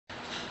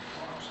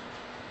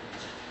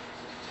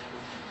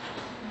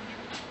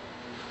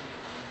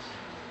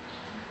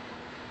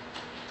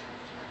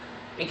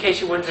in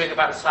case you're wondering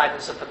about the slide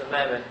that's up at the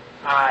moment,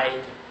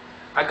 I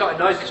got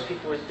annoyed because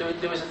people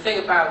there was a thing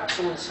about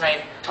someone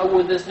saying, "Oh,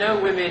 well, there's no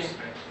women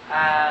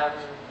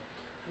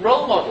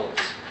role models,"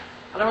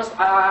 and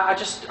I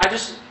just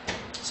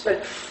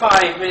spent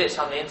 5 minutes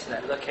on the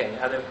internet looking,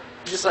 and I'm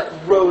just like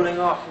rolling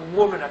off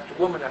woman after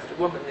woman after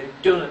woman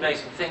who've done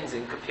amazing things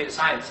in computer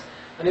science,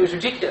 and it was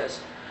ridiculous.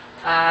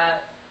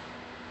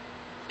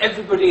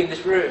 Everybody in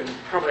this room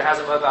probably has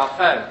a mobile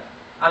phone,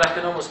 and I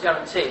can almost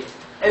guarantee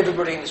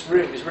everybody in this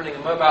room is running a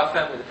mobile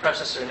phone with a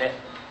processor in it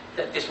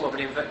that this woman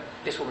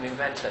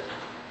invented.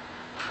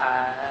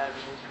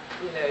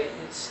 You know,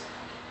 it's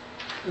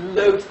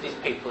loads of these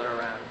people are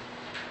around,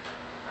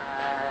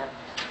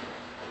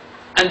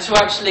 and to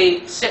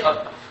actually sit on,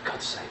 oh, for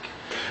God's sake.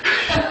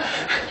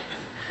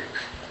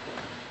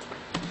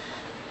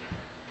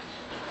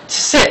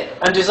 To sit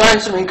and design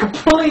something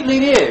completely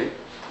new,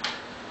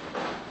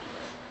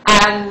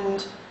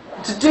 and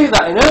to do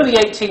that in only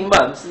 18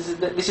 months,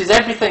 this is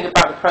everything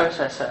about the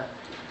processor,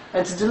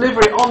 and to deliver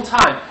it on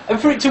time,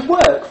 and for it to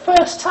work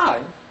first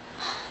time.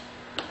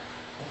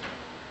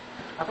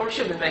 I probably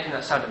should have been making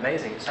that sound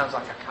amazing. It sounds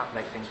like I can't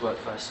make things work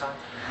first time.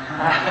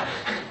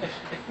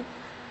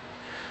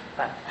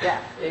 But yeah,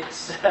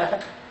 it's.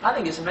 I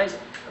think it's amazing.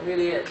 It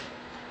really is.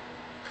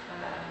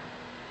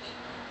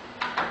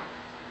 I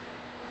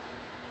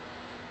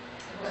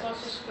was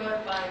also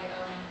spurred by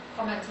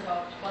comments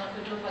about one of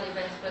the Drupal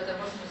events where there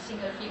wasn't a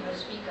single female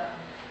speaker,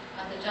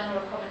 and the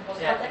general comment was,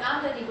 "But there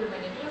aren't any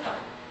women in Drupal."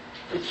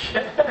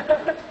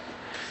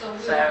 So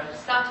we are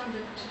starting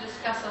to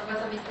discuss on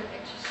whether we could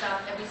actually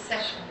start every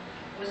session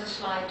with a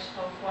slide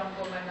of one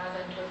woman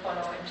either in Drupal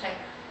or in tech,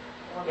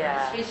 or maybe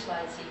 3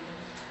 slides even.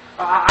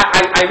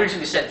 I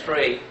originally said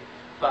 3,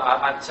 but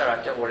I'm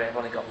sorry, don't worry, I've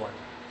only got 1.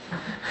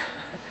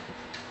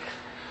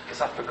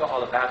 Because I forgot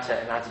all about it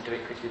and I had to do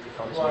it quickly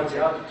before this meeting.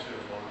 The other 2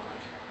 are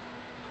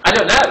I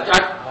don't know.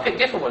 I picked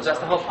different ones. That's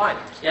the whole point.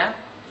 Yeah.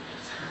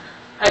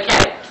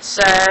 Okay.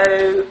 So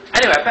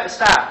anyway, I better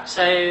start.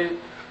 So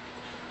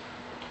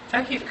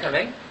thank you for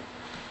coming.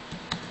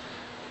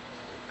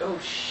 Oh,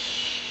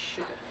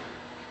 sugar.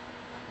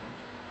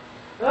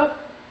 Oh.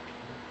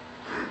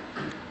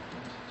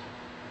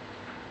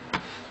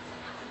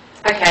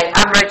 Okay,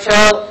 I'm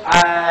Rachel.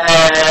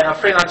 I'm a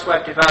freelance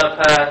web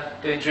developer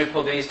doing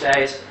Drupal these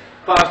days.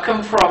 But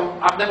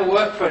I've never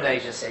worked for an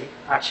agency,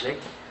 actually.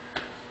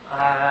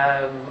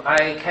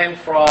 I came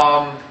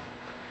from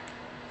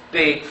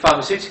big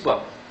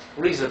pharmaceutical,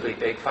 reasonably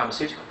big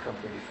pharmaceutical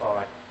company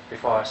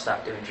before I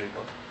started doing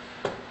Drupal.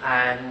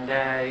 And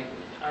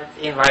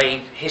in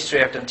my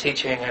history, I've done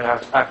teaching, and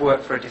I've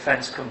worked for a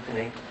defence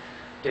company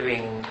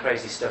doing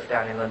crazy stuff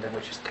down in London,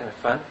 which is kind of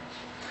fun.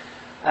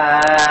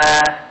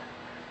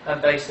 I'm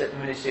based at the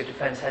Ministry of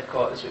Defence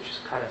headquarters, which is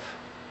kind of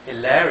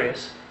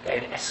hilarious,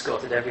 getting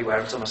escorted everywhere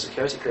until my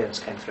security clearance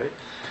came through.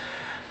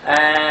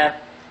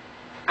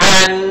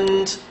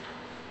 And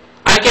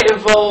I get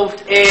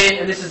involved in,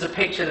 and this is a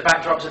picture, the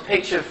backdrop's a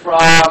picture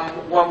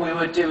from when we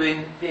were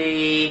doing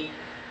the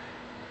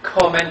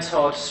Core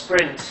Mentor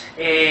sprint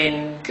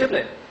in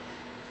Dublin.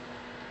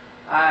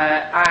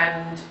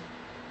 And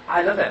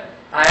I love it.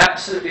 I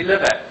absolutely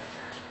love it.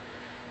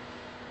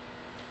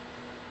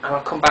 And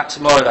I'll come back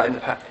to more of that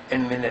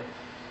in a minute.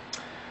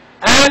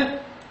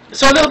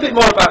 So a little bit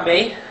more about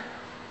me.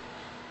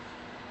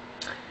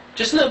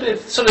 Just a little bit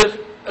of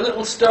a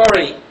little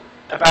story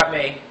about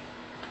me.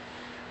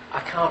 I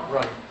can't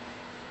run.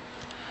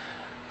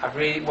 I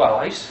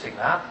used to think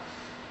that.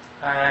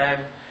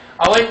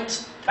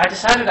 I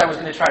decided I was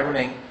going to try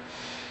running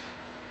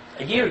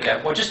a year ago,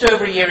 well, just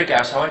over a year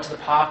ago. So I went to the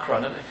park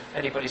run. I don't know if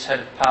anybody's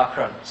heard of the park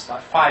run. It's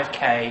like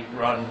 5K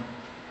run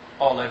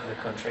all over the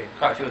country,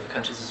 quite a few other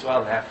countries as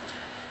well now.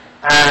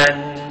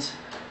 And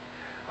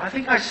I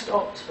think I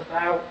stopped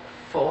about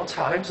 4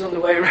 times on the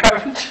way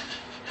around,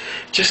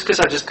 just because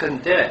I just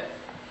couldn't do it.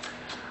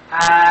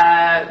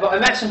 But I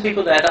met some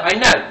people there that I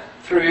know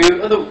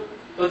through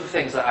other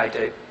things that I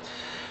do.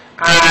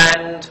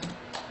 And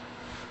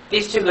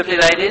these 2 lovely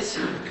ladies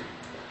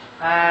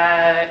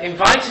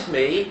invited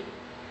me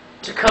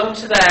to come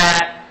to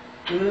their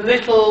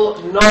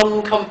little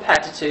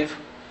non-competitive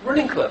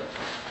running club,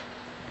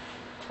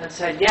 and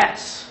said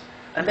yes.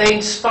 And they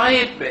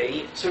inspired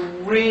me to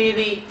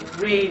really,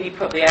 really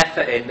put the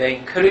effort in. They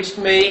encouraged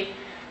me.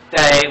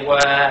 They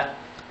were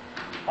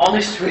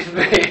honest with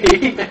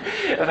me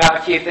about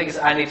a few things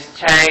that I needed to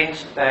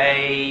change.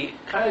 They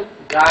kind of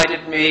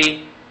guided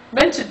me,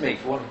 mentored me,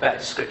 for want of a better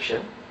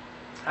description.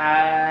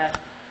 And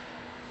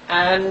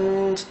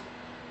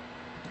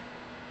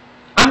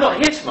I'm not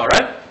here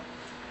tomorrow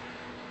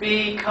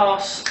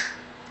because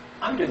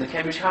I'm doing the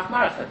Cambridge Half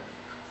Marathon.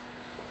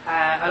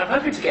 And I'm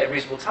hoping to get a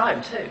reasonable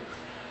time too.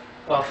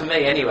 Well, for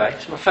me anyway.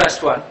 It's my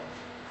first one.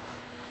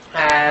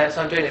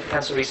 So I'm doing it for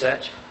cancer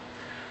research.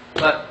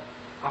 But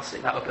I'll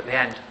stick that up at the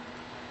end.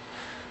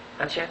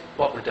 And yeah,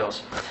 what the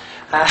doors.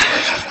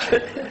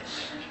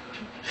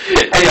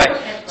 Anyway,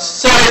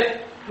 so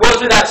what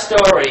was with that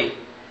story?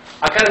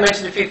 I kind of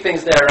mentioned a few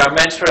things there around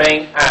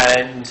mentoring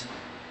and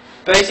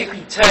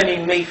basically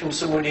turning me from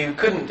someone who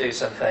couldn't do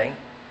something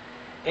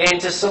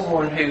into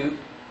someone who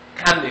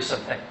can do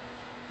something.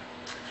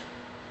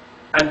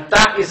 And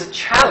that is a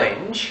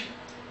challenge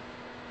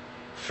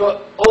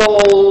for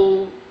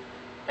all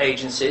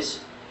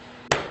agencies,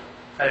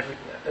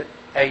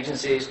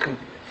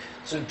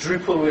 so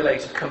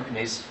Drupal-related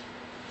companies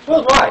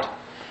worldwide.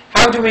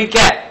 How do we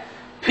get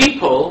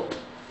people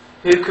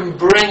who can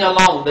bring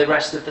along the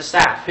rest of the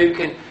staff, who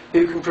can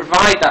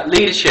provide that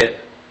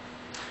leadership?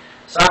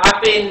 So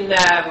I've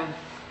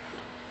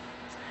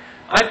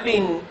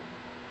been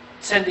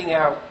sending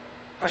out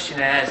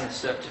questionnaires and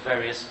stuff to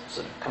various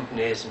sort of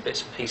companies and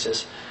bits and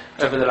pieces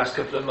over the last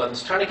couple of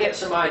months, trying to get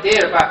some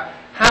idea about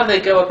how they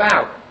go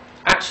about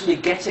actually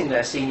getting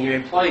their senior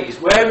employees.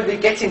 Where are they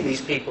getting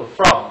these people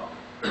from?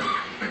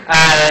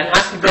 And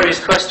asking various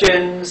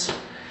questions.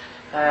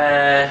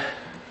 And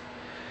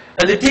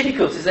the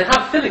difficulties they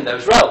have filling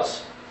those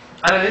roles.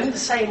 And I didn't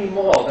say any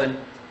more than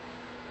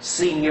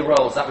senior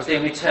roles. That was the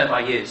only term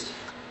I used.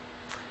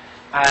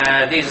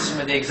 These are some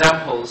of the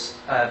examples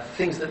of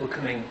things that were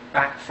coming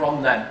back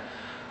from them.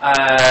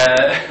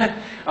 I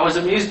was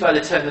amused by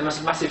the term, there was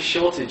a massive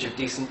shortage of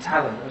decent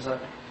talent. I was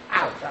like,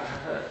 ow, that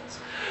hurts.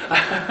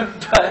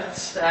 But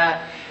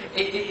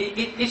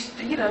it's,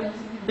 you know,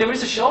 there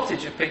is a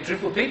shortage of big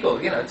Drupal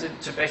people, you know,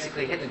 to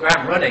basically hit the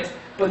ground running.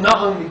 But not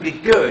only be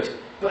good,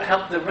 but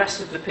help the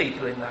rest of the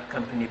people in that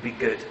company be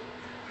good.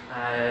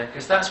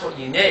 Because that's what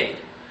you need.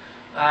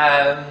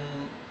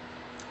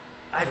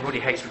 Everybody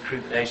hates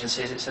recruitment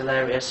agencies, it's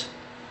hilarious.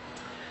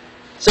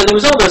 So there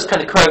was all those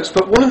kind of quotes,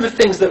 but one of the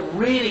things that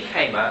really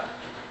came up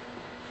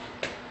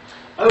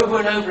over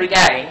and over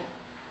again,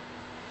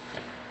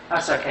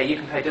 that's okay, you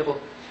can pay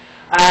double,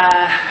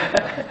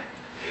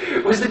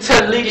 was the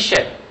term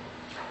leadership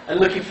and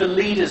looking for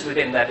leaders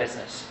within their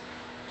business.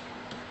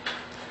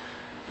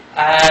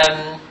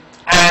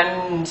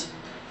 And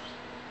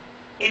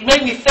it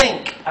made me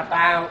think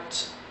about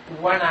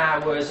when I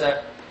was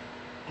at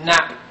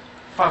NAP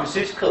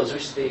Pharmaceuticals,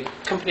 which is the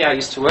company I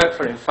used to work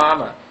for in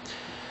pharma.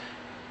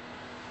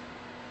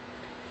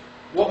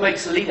 What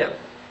makes a leader?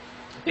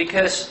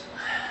 Because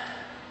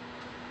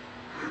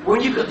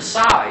when you've got the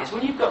size,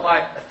 when you've got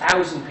like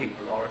 1,000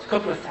 people or a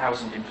couple of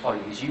thousand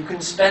employees, you can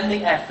spend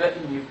the effort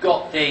and you've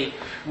got the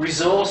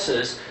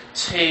resources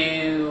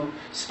to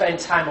spend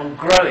time on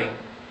growing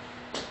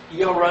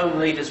your own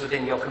leaders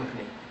within your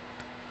company.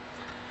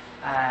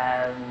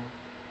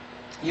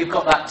 You've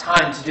got that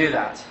time to do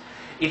that.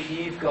 If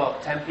you've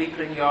got 10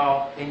 people in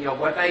your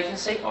web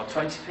agency, or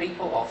 20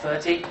 people, or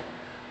 30,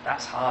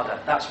 that's harder.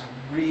 That's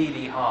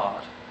really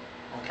hard.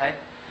 Okay?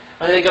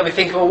 And then it got me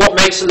thinking, well, what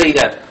makes a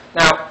leader?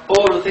 Now,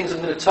 all of the things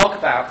I'm going to talk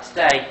about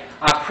today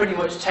are pretty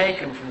much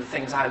taken from the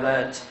things I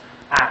learnt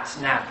at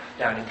NAP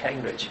down in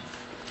Cambridge.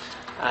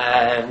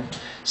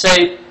 So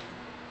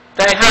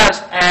they had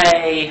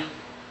a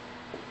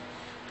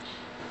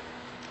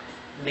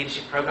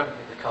leadership program, I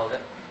think they called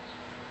it.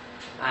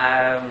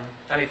 And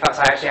in fact,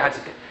 I actually had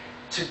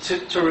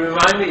to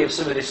remind me of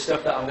some of this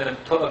stuff that I'm going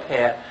to put up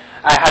here,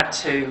 I had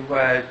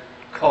to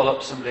call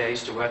up somebody I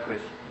used to work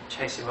with,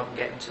 chase him up and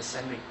get him to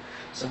send me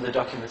some of the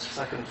documents because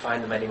I couldn't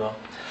find them anymore.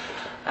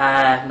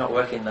 Not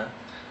working there.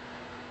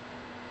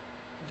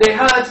 They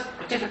had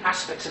different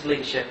aspects of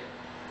leadership,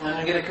 and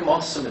I'm going to come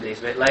on to some of these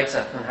a bit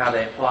later and how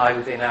they apply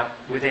within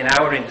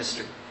our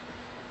industry.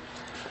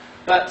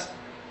 But,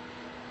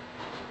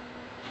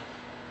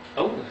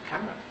 oh, the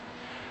camera.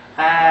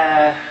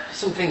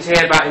 Some things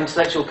here about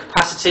intellectual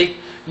capacity.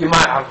 You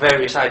might have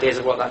various ideas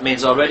of what that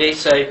means already.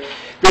 So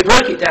they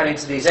broke it down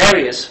into these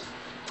areas.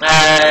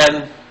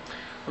 And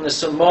there's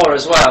some more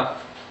as well.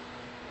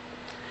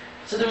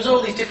 So there's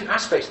all these different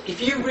aspects. If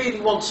you really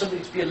want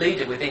somebody to be a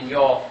leader within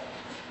your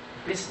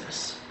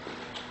business,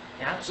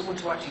 yeah, someone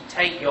to actually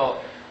take your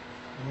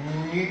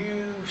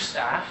new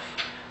staff,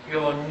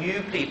 your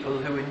new people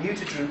who are new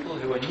to Drupal,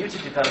 who are new to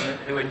development,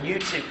 who are new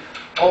to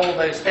all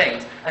those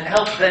things, and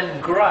help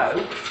them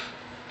grow,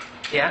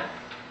 yeah?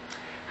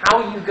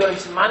 How are you going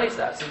to manage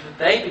that so that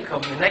they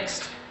become the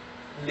next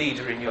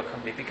leader in your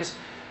company? Because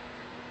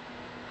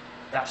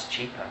that's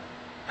cheaper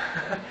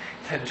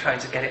than trying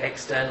to get it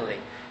externally.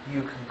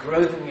 You can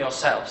grow them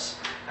yourselves,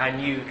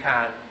 and you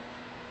can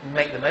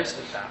make the most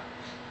of that.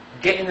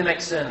 Getting them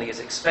externally is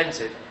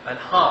expensive and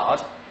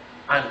hard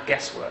and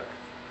guesswork.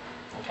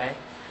 Okay?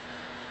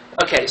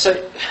 Okay,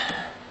 so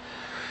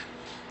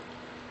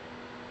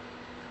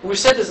we've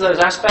said there's those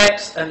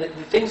aspects and the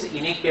things that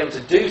you need to be able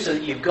to do so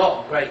that you've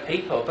got great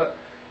people, but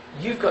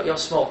you've got your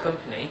small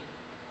company,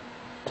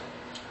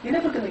 you're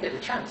never going to get the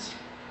chance.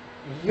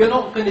 You're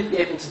not going to be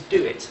able to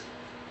do it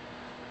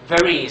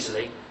very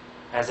easily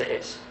as it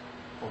is.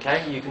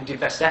 Okay? You can do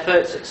best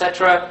efforts,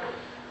 etc.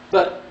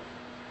 But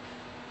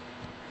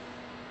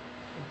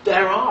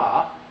there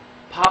are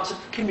parts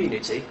of the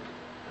community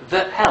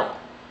that help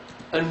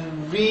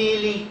and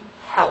really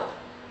help.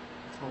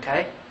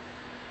 Okay?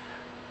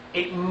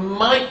 It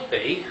might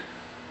be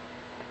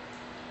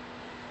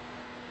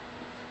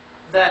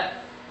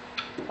that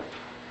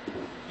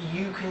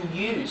you can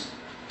use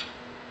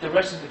the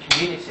rest of the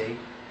community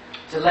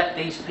to let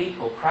these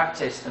people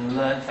practice and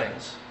learn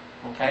things.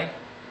 Okay?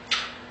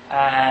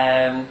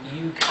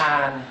 You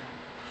can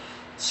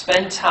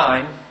spend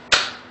time,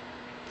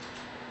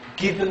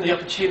 give them the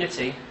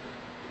opportunity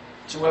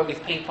to work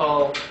with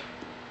people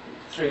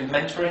through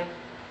mentoring,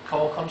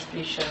 core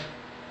contribution,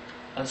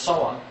 and so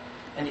on.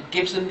 And it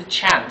gives them the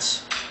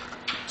chance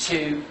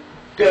to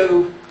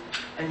go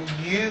and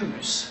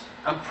use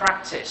and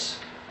practice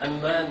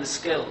and learn the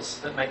skills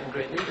that make them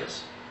great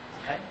leaders.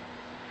 Okay?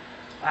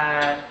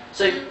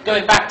 So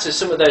going back to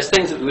some of those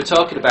things that we were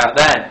talking about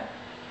then,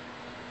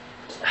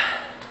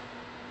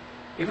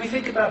 if we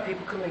think about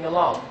people coming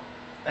along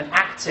and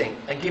acting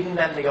and giving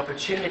them the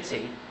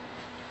opportunity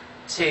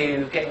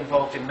to get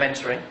involved in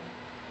mentoring,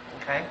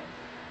 okay,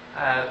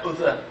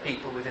 other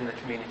people within the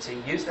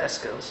community, use their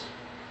skills,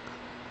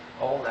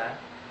 all there.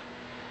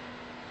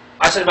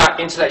 I said about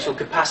intellectual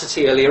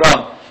capacity earlier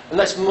on, and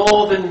that's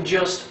more than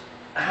just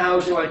how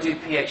do I do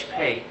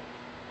PHP.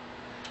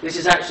 This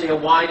is actually a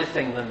wider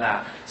thing than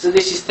that. So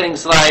this is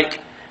things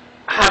like,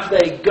 have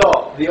they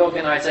got the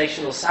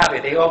organisational savvy,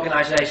 the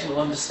organisational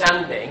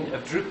understanding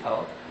of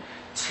Drupal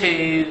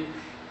to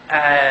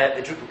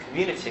the Drupal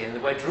community and the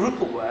way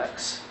Drupal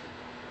works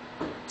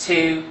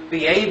to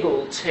be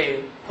able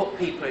to put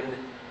people in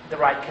the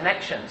right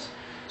connections.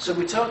 So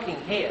we're talking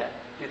here,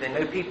 do they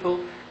know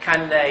people?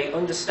 Can they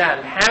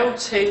understand how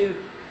to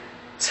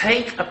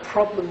take a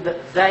problem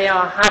that they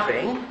are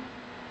having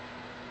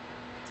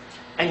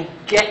and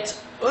get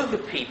other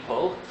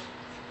people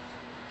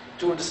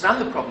to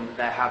understand the problem that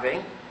they're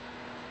having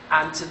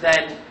and to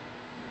then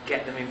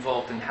get them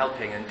involved in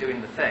helping and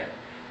doing the thing.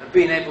 And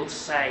being able to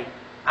say,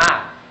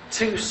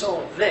 to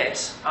solve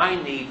this, I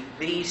need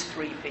these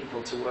 3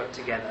 people to work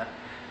together,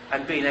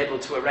 and being able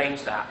to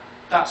arrange that.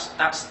 That's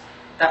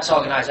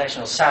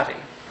organisational savvy.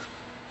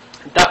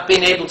 That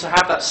being able to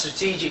have that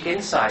strategic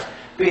insight,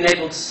 being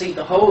able to see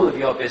the whole of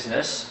your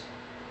business,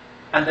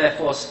 and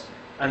therefore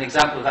an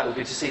example of that would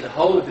be to see the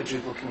whole of the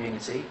Drupal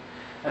community,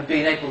 and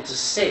being able to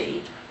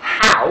see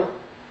how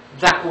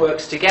that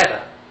works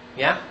together.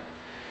 Yeah?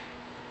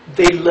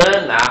 They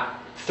learn that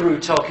through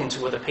talking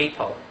to other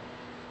people.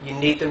 You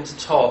need them to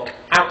talk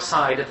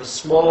outside of the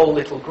small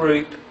little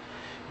group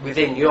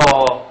within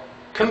your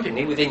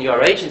company, within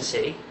your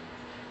agency.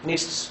 You need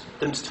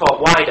them to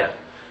talk wider.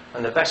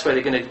 And the best way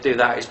they're going to do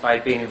that is by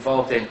being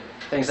involved in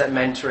things like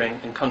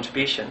mentoring and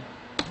contribution.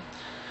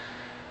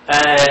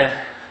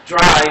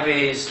 Drive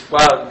is,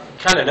 well, you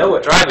kind of know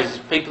what drive is.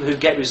 It's people who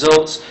get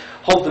results,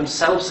 hold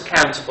themselves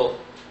accountable.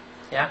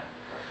 Yeah?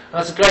 And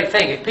that's a great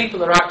thing. If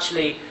people are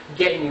actually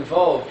getting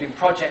involved in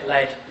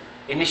project-led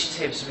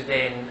initiatives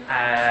within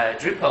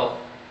Drupal,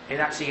 and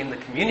actually in the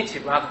community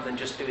rather than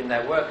just doing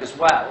their work as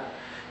well,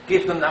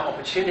 give them that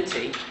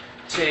opportunity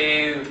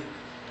to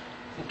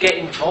get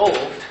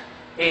involved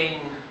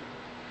in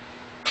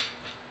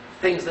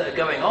things that are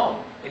going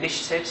on,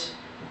 initiatives,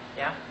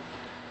 yeah?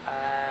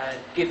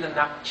 Give them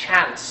that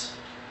chance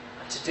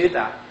to do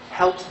that.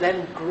 Helps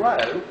them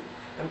grow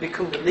and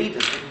become the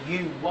leaders that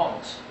you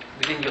want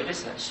within your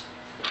business.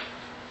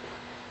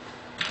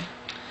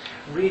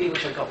 Really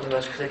wish I got one of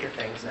those clicker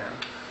things now.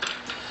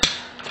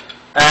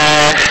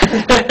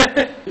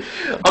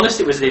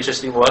 Honestly, it was an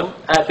interesting one.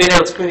 Being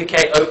able to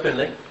communicate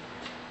openly.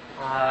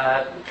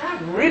 You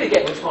can't really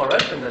get much more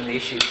open than the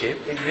issue queue.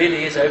 It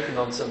really is open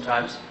on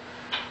sometimes.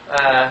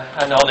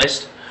 And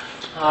honest.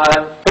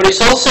 But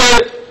it's also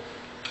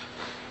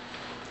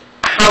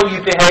how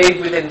you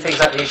behave within things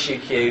like the issue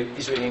queue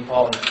is really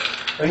important.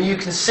 And you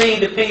can see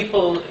the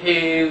people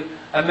who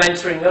are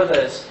mentoring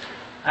others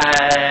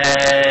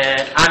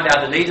and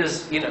are the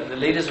leaders, the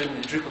leaders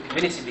within the Drupal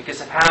community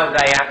because of how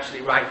they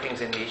actually write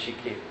things in the issue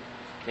queue.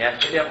 Yeah,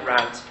 they don't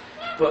rant,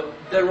 but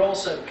they're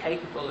also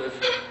capable of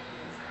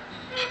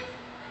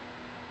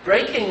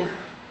breaking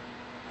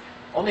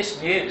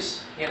honest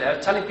news.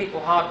 Telling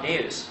people hard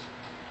news.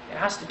 It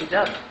has to be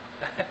done.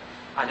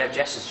 I know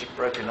Jess has just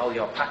broken all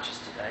your patches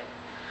today.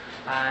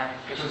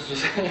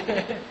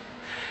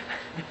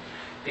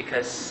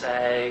 Because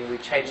we're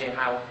changing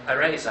how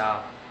arrays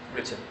are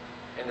written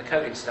in the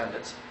coding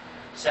standards.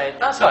 So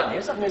that's hard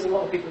news. That means a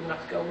lot of people are going to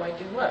have to go away and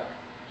do work.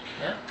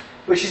 Yeah?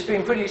 But she's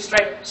been pretty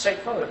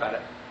straightforward about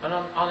it and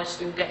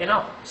honest and getting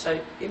on. So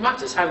it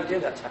matters how we do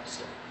that type of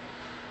stuff.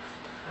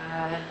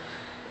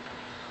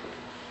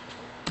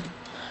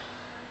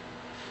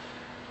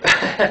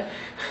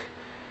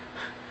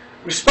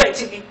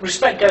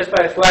 Respect goes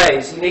both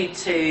ways. You need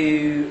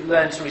to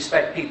learn to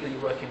respect people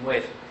you're working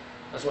with,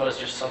 as well as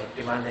just sort of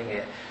demanding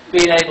it.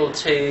 Being able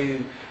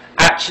to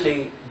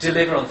actually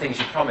deliver on things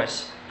you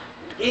promise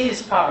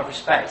is part of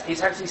respect.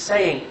 It's actually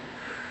saying,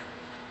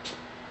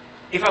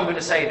 if I'm going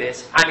to say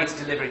this, I need to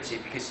deliver it to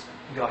you because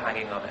you're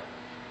hanging on it.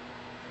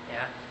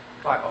 Yeah,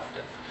 quite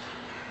often.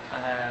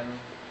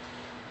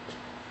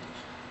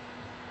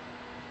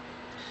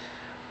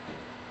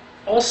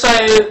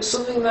 Also,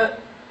 something that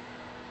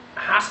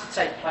has to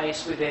take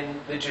place within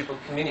the Drupal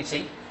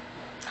community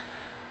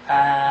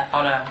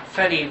on a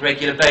fairly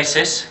regular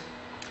basis,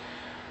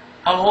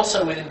 and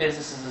also within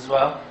businesses as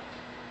well.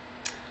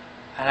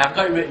 And I've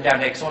got it written down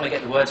here because I want to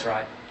get the words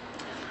right.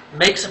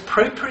 makes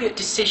appropriate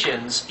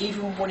decisions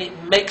even when it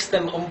makes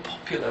them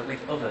unpopular with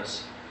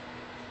others.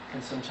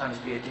 Can sometimes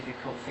be a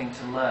difficult thing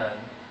to learn.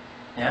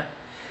 Yeah?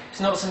 It's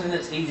not something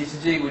that's easy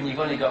to do when you've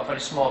only got a very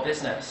small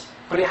business,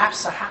 but it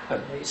has to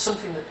happen. It's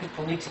something that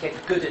people need to get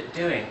good at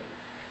doing.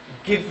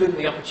 Give them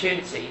the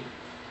opportunity,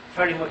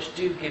 very much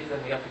do give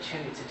them the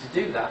opportunity to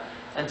do that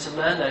and to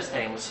learn those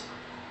things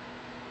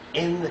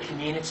in the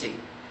community,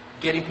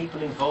 getting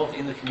people involved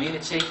in the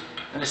community,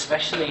 and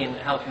especially in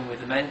helping with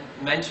the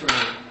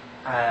mentoring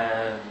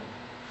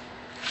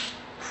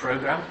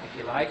program, if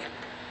you like,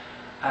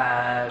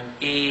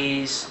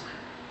 is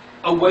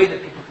a way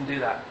that people can do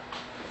that.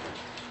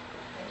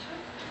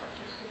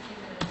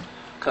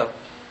 Cool.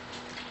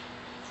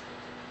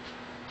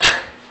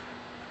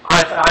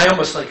 I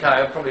almost think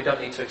I probably don't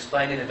need to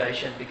explain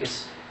innovation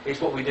because it's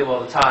what we do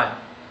all the time.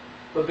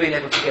 But being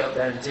able to get up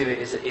there and do it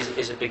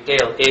is a big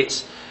deal.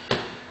 It's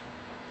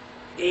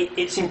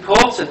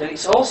important, and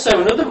it's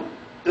also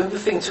another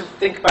thing to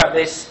think about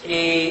this,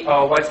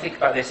 or way to think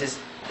about this is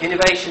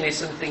innovation is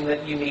something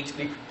that you need to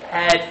be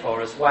prepared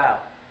for as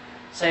well.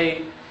 So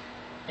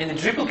in the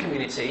Drupal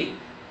community,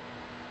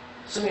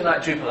 something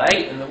like Drupal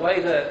 8 and the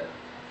way that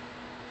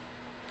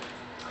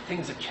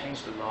things have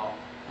changed a lot.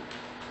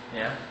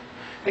 Yeah?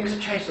 Things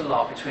have changed a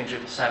lot between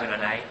Drupal 7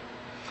 and 8.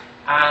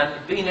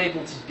 And being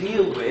able to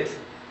deal with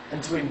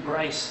and to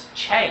embrace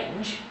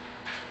change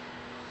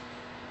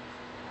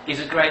is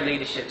a great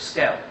leadership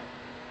skill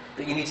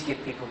that you need to give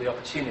people the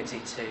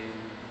opportunity to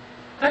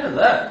kind of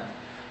learn.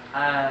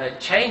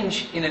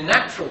 Change in a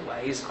natural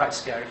way is quite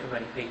scary for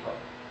many people.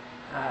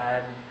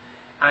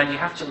 And you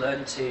have to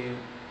learn to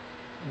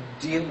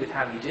deal with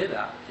how you do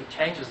that. It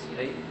changes,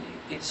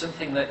 it's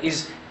something that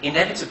is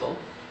inevitable,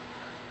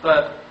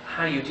 but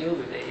how you deal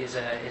with it is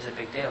a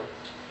big deal.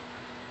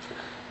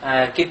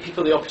 Give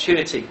people the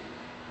opportunity,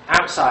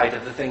 outside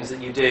of the things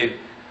that you do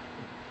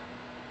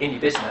in your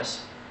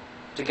business,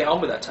 to get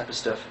on with that type of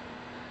stuff.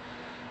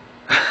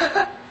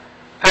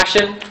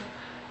 Passion.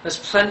 There's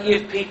plenty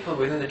of people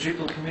within the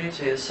Drupal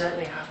community that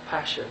certainly have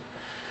passion.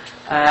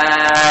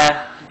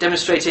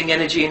 Demonstrating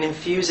energy and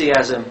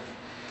enthusiasm.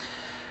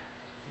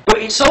 But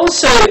it's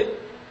also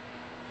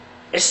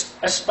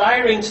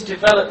aspiring to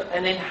develop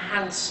and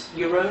enhance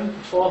your own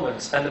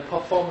performance and the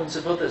performance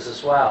of others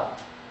as well.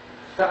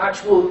 The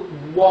actual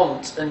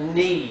want and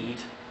need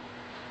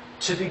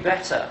to be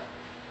better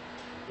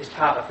is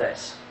part of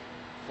this.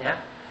 Yeah?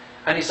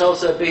 And it's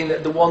also being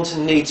the want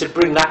and need to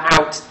bring that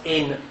out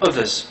in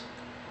others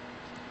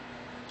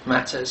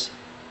matters.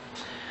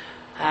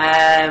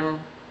 And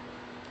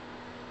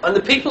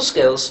the people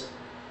skills,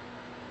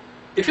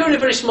 if you're in a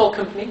very small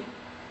company,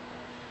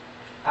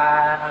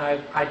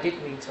 and I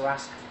did need to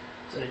ask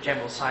sort of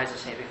general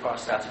sizes here before I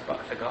started, but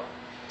I forgot,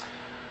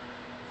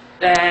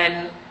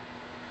 then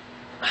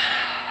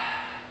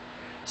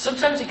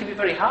sometimes it can be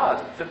very hard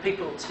for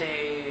people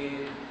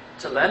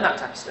to learn that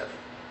type of stuff.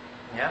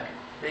 Yeah?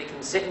 They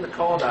can sit in the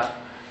corner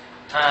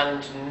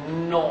and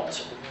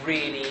not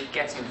really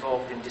get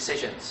involved in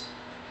decisions.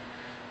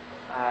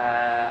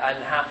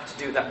 And have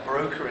to do that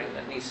brokering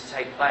that needs to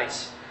take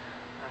place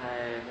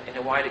in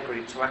a wider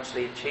group to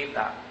actually achieve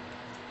that.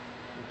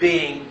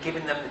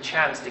 Giving them the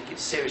chance to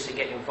seriously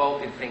get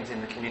involved in things in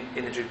the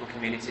Drupal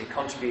community,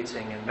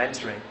 contributing and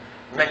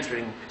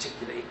mentoring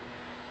particularly,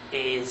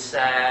 is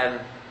a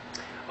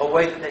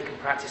way that they can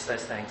practice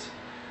those things.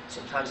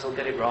 Sometimes they'll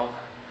get it wrong,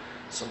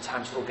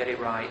 sometimes they'll get it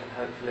right, and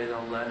hopefully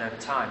they'll learn over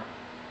time.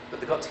 But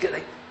they've got to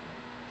get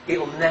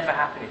it'll never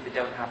happen if they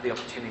don't have the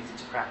opportunity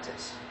to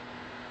practice.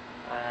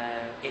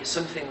 It's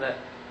something that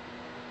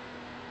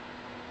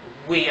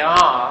we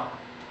are,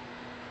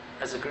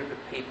 as a group of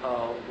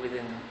people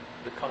within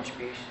the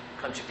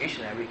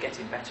contribution area,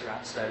 getting better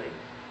at slowly.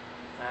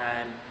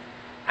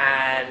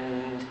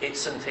 And it's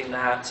something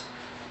that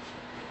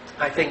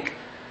I think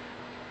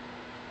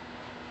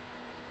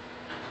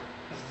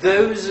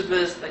those of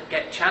us that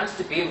get a chance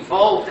to be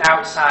involved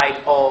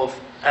outside of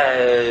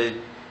the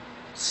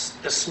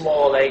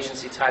small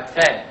agency type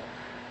thing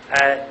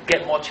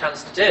get more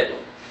chance to do.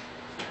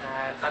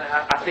 And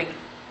I think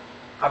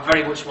I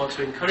very much want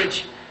to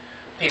encourage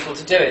people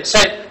to do it. So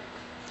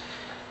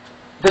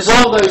there's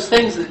all those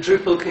things that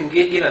Drupal can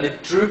give, the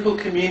Drupal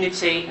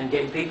community and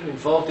getting people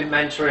involved in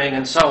mentoring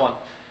and so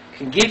on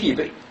can give you,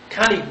 but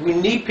we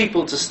need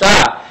people to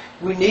start.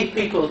 We need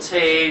people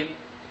to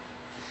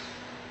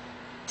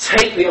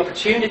take the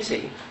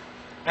opportunity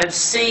and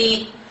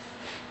see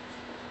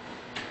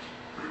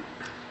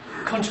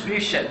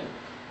contribution,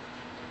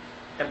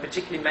 and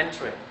particularly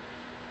mentoring,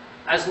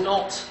 as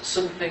not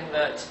something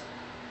that...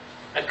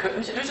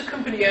 Who's a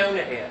company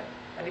owner here?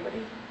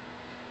 Anybody?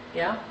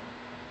 Yeah?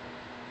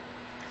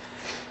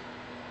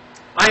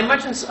 I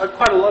imagine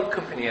quite a lot of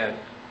company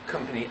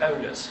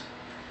owners.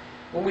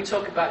 When we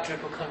talk about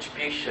Drupal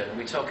contribution,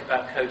 we talk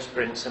about code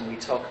sprints, and we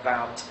talk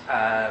about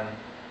that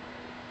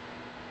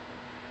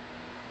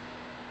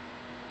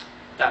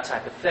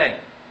type of thing.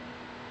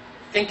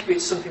 Think of it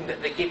as something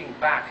that they're giving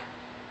back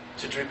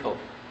to Drupal,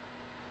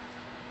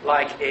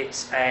 like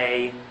it's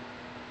a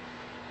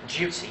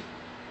duty,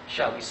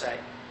 shall we say.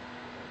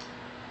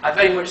 I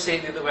very much see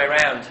it the other way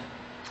around.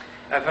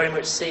 I very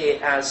much see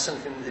it as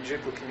something that the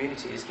Drupal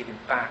community is giving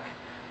back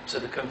to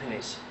the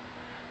companies,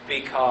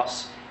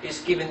 because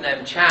it's giving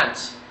them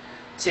chance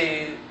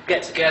to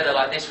get together,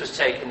 like this was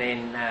taken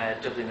in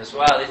Dublin as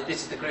well.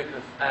 This is the group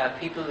of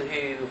people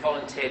who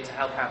volunteered to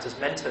help out as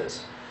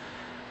mentors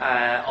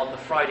on the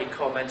Friday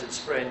Core Mentored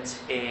Sprint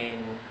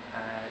in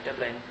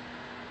Dublin,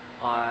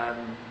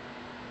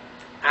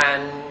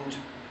 and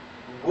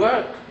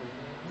work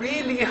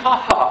really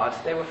hard.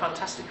 They were a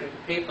fantastic group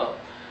of people.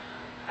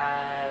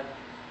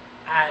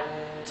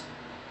 And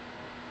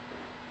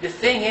the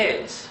thing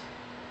is,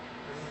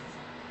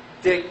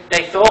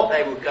 they thought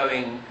they were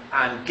going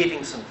and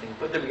giving something,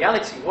 but the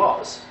reality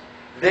was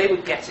they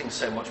were getting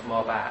so much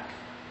more back.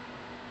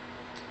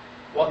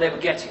 What they were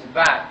getting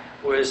back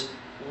was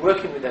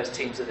working with those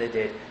teams that they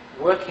did,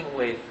 working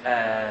with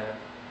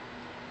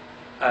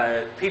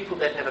people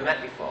they'd never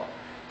met before.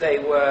 They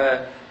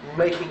were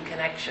making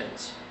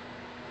connections,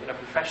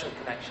 professional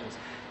connections.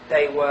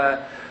 They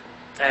were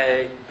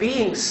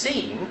being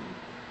seen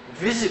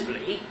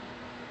visibly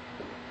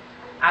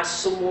as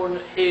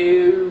someone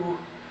who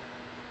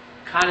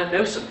kind of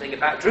knows something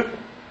about Drupal.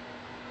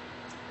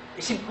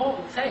 It's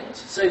important things.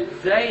 So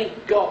they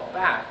got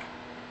back,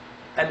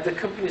 and the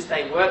companies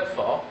they work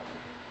for,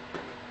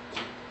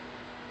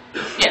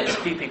 there's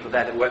a few people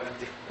there that work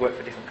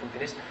for different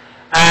companies,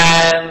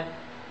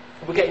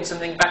 were getting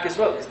something back as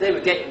well, because they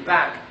were getting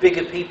back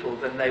bigger people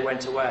than they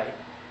went away.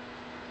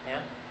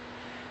 Yeah.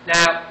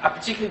 Now, I'm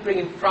particularly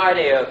bringing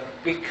Friday up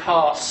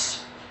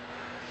because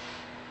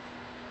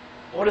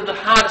one of the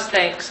hardest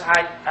things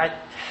I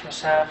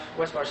myself,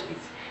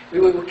 we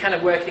were kind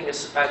of working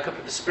as a couple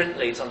of the sprint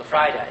leads on the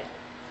Friday,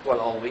 well,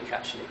 all week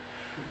actually,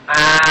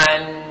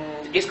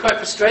 and it's quite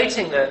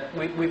frustrating that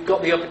we've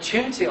got the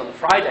opportunity on the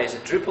Fridays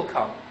at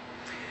DrupalCon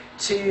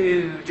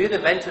to do the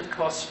mentored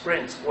course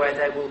sprints, where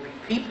there will be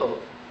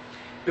people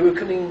who are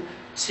coming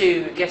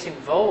to get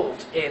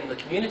involved in the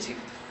community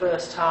for the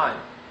first time.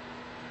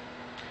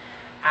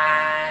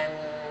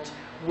 And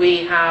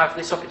we have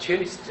this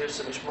opportunity to do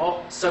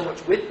so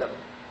much with them.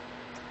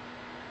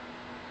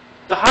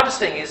 The hardest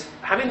thing is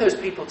having those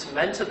people to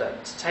mentor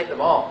them, to take them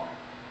on,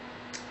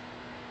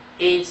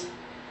 is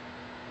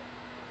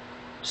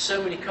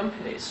so many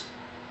companies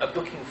are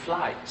booking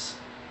flights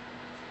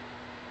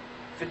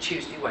for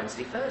Tuesday,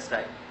 Wednesday,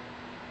 Thursday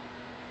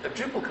of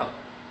DrupalCon,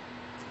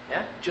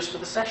 just for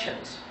the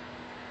sessions.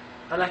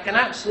 And I can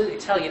absolutely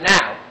tell you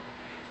now,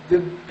 the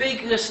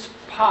biggest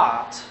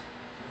part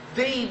of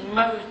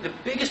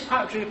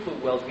Drupal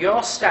world,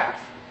 your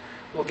staff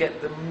will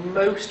get the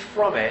most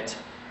from it,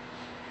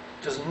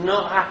 does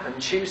not happen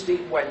Tuesday,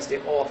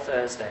 Wednesday or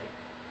Thursday.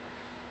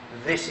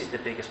 This is the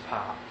biggest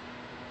part,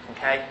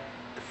 okay?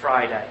 The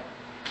Friday.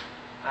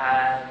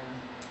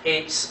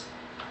 It's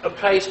a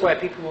place where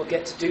people will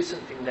get to do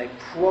something they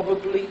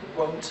probably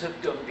won't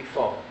have done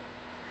before.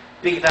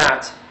 Be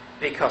that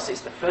because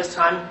it's the first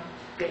time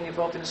getting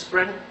involved in a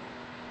sprint,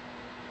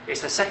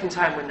 it's the second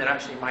time when they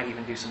actually might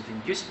even do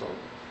something useful,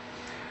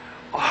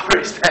 or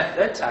it's their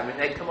third time and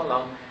they come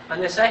along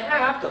and they say, hey,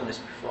 I've done this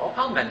before,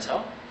 I'll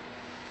mentor.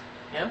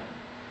 Yeah?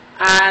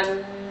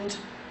 And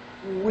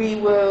we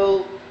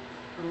will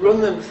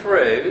run them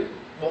through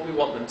what we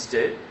want them to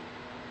do.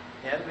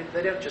 Yeah?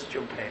 They don't just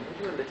jump in,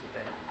 they do a little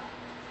bit.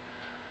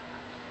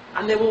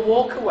 And they will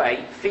walk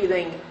away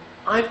feeling,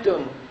 I've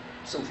done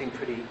something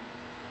pretty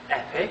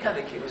epic. I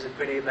think it was a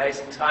pretty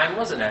amazing time,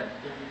 wasn't it?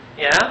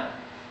 Yeah?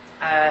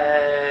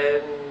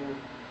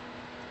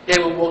 They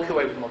will walk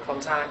away with more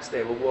contacts.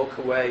 They will walk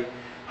away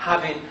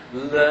having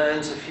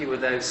learned a few of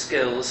those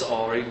skills,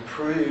 or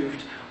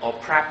improved or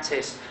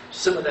practiced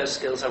some of those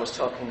skills I was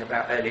talking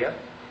about earlier.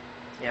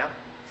 Yeah?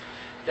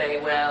 They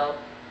will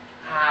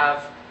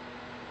have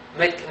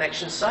made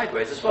connections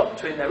sideways as well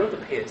between their other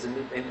peers in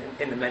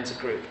the mentor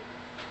group.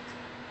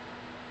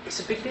 It's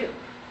a big deal.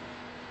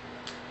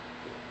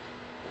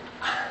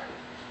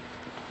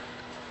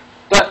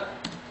 But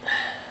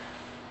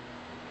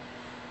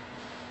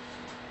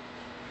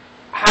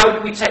how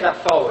do we take that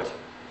forward?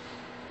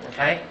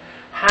 Okay?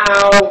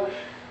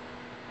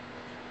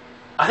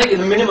 I think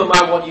the minimum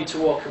I want you to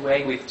walk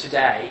away with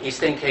today is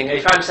thinking,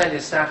 if I'm sending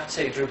staff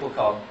to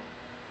DrupalCon,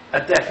 I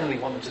definitely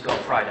want them to go on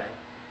Friday.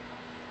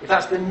 If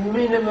that's the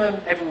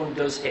minimum everyone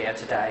does here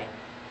today,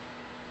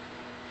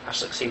 I've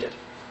succeeded.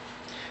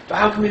 But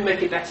how can we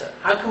make it better?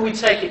 How can we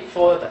take it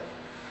further?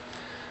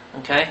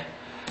 Okay?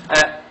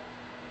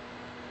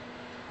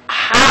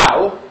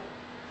 How,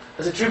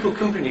 as a Drupal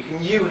company,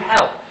 can you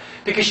help?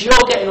 Because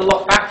you're getting a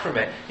lot back from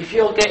it. If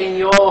you're getting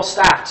your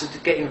staff to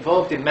get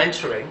involved in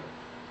mentoring,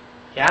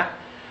 yeah,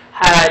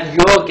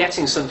 you're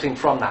getting something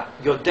from that.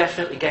 You're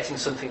definitely getting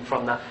something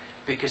from that,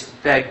 because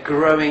they're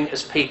growing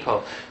as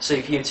people. So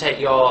if you take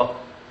your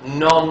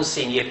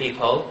non-senior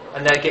people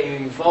and they're getting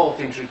involved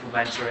in Drupal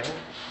mentoring,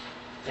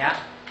 yeah,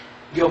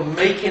 you're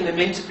making them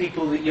into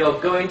people that you're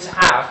going to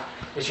have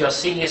as your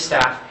senior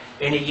staff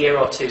in a year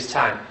or two's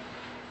time.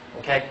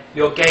 Okay?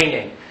 You're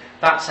gaining.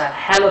 That's a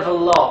hell of a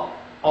lot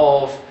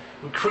of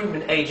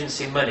recruitment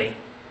agency money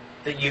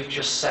that you've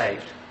just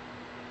saved.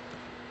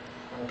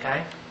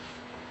 Okay?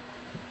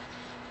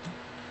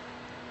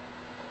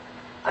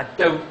 I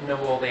don't know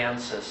all the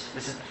answers.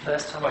 This is the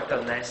first time I've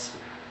done this.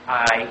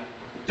 I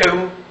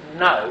don't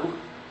know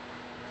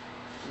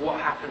what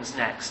happens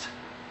next.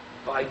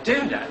 But I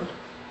do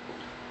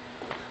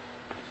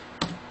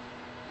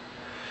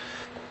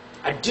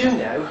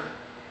know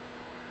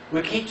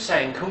we keep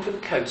saying, come for the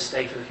code,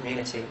 stay for the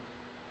community.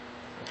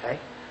 Okay?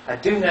 I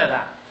do know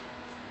that.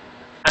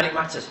 And it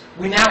matters.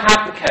 We now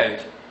have the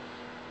code.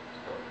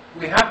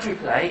 We have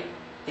Drupal 8.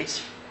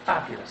 It's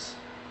fabulous.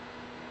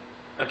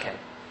 Okay.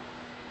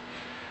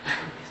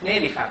 It's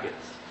nearly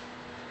fabulous.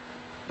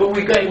 But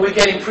we're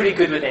getting pretty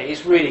good with it.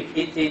 It's really,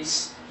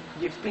 it's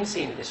you've been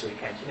seeing it this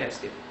weekend. You know it's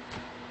good.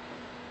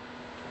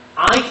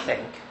 I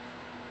think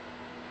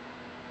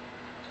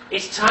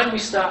it's time we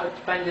started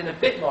spending a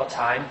bit more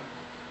time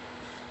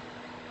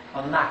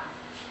on that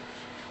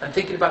and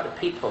thinking about the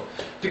people.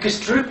 Because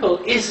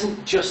Drupal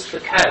isn't just the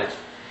code.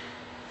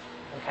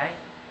 Okay?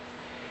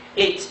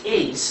 It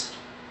is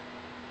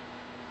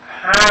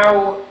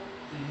how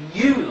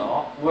you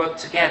lot work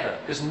together.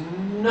 Because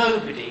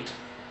nobody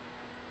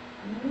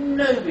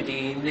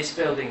in this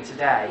building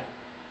today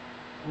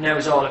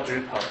knows all of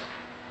Drupal.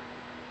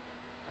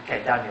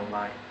 Okay, Daniel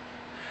might.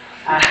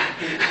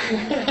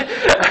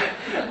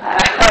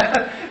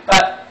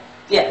 But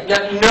yeah,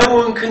 no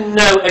one can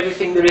know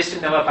everything there is to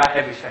know about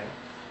everything.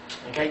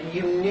 Okay,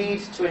 you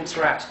need to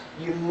interact.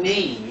 You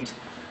need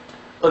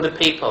other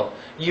people.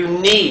 You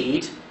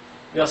need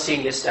your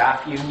senior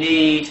staff. You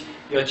need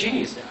your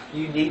junior staff.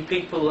 You need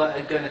people that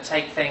are going to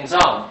take things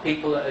on.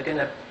 People that are going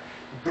to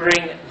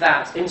bring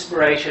that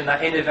inspiration,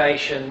 that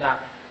innovation,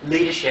 that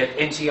leadership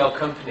into your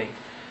company.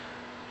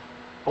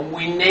 And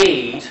we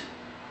need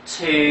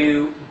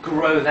to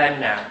grow them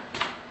now.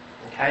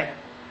 Okay?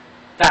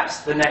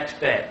 That's the next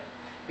bit.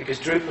 Because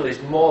Drupal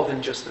is more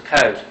than just the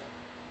code.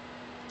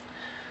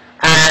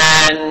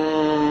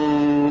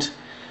 And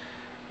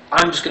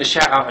I'm just going to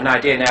shout out an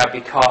idea now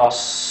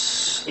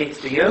because it's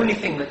the only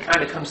thing that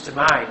kind of comes to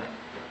mind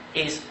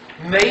is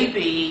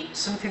maybe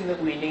something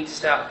that we need to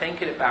start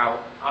thinking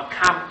about are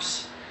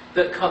camps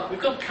that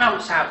we've got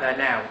camps out there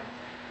now.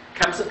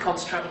 Camps that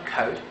concentrate on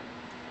code.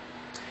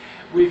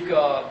 We've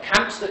got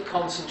camps that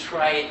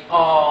concentrate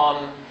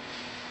on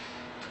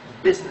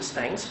business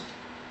things.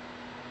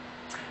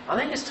 I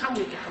think it's time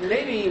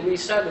we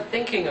started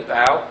thinking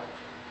about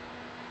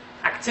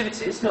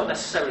activities, not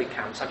necessarily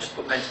camps. I've just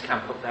put Mentor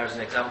Camp up there as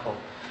an example.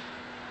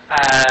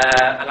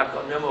 And I've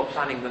got no more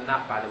planning than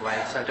that, by the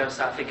way, so don't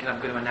start thinking I'm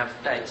going to announce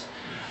the dates.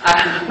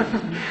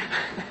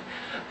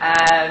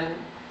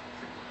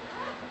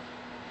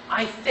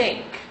 I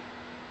think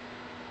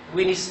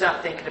we need to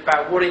start thinking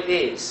about what it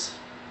is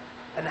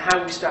and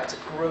how we start to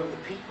grow the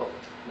people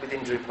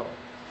within Drupal.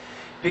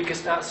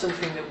 Because that's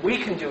something that we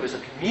can do as a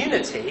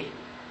community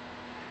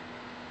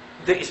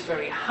that is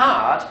very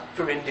hard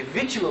for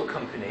individual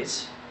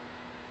companies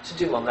to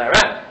do on their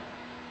own.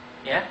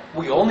 Yeah?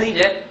 We all need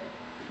it.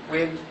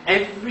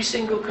 Every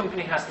single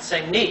company has the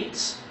same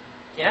needs.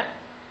 Yeah?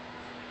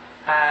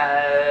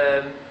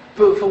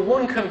 But for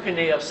one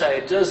company of, say,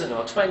 a dozen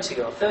or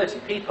 20 or 30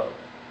 people,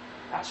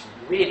 that's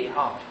really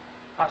hard.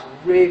 That's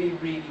really,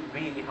 really,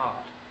 really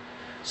hard.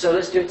 So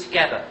let's do it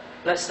together.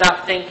 Let's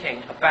start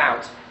thinking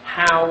about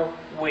how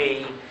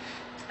we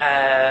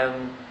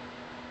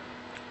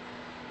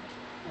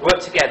work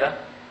together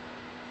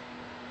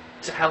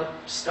to help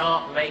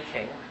start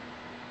making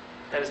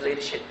those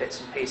leadership bits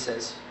and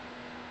pieces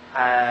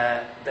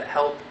that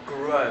help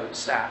grow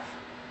staff.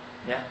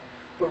 Yeah?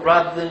 But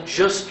rather than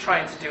just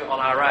trying to do it on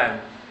our own,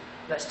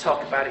 let's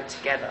talk about it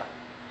together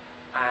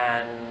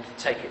and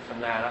take it from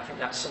there. And I think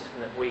that's something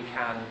that we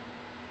can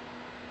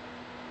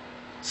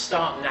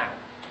start now.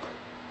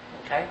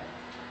 Okay?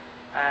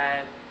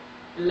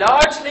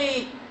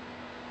 Largely,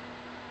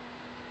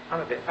 I'm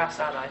a bit fast,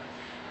 aren't I?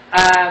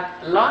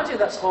 Largely,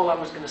 that's all I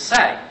was going to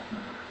say.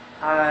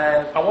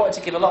 I wanted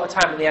to give a lot of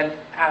time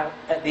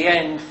at the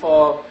end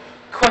for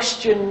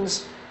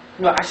questions.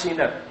 No, actually,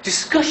 no.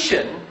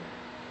 Discussion,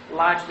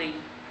 largely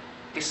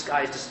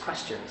disguised as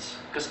questions,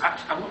 because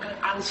I'm not going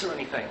to answer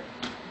anything,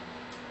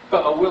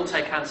 but I will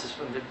take answers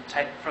from the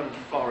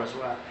floor as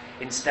well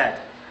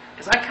instead.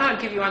 Because I can't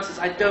give you answers.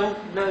 I don't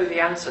know the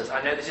answers.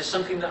 I know this is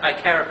something that I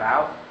care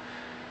about,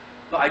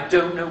 but I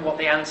don't know what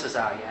the answers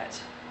are yet.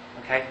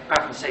 Okay?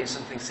 Apart from saying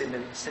something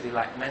silly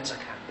like Mentor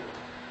Camp.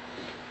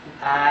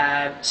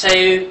 So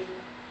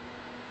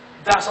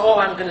that's all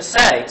I'm going to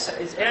say. So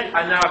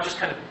I know I've just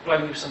kind of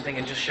blown you something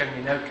and just shown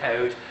you no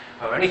code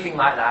or anything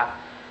like that.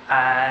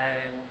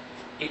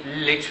 It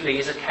literally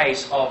is a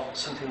case of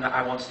something that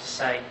I wanted to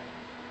say.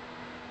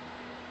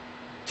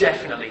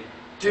 Definitely,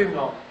 do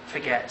not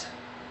forget,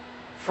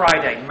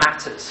 Friday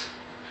matters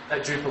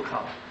at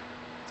DrupalCon.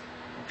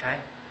 Okay?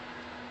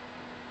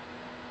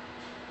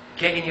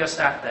 Getting your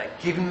staff there,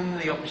 giving them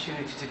the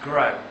opportunity to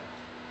grow,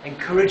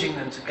 encouraging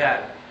them to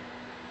go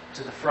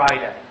to the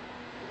Friday.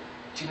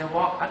 Do you know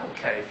what? I don't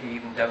care if you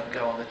even don't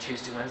go on the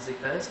Tuesday, Wednesday,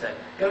 Thursday.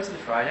 Go to the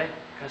Friday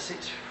because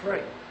it's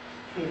free.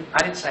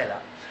 I didn't say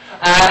that.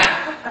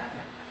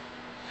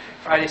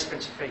 Friday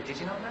sprints are free. Did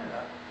you not know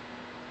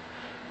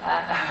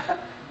that?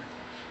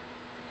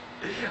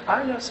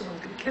 I know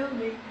someone's going to kill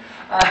me.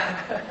 Not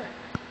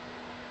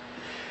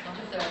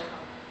if they're at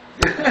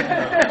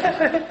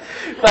home.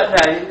 But no,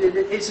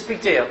 it's a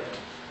big deal.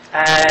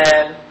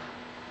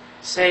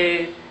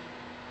 So,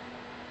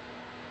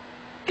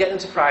 get them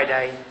to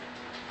Friday.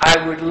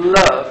 I would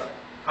love,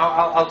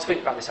 I'll tweet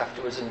about this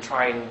afterwards and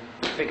try and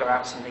figure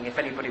out something if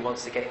anybody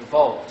wants to get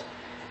involved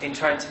in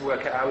trying to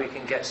work out how we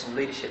can get some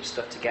leadership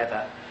stuff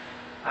together.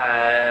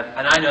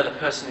 And I know the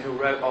person who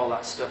wrote all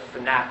that stuff for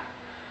NAP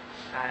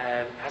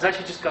has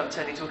actually just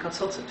turned into a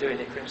consultant doing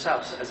it for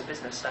himself as a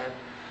business, so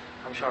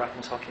I'm sure I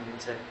can talk him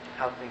into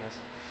helping us.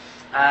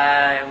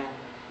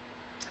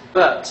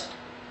 But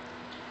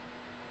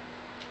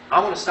I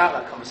want to start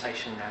that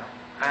conversation now.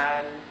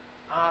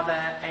 Are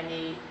there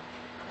any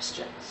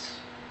questions?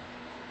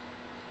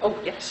 Oh,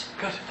 yes.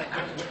 Good, thank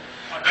you.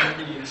 I'm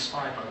really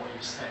inspired by what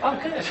you said. Oh,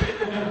 good.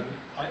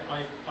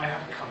 I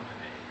have a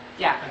company.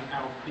 Yeah. And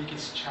our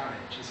biggest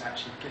challenge is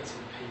actually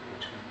getting people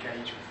to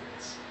engage with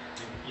this.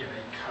 They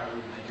code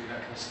and they do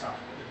that kind of stuff,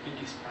 but the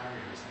biggest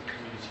barrier is the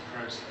community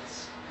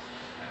process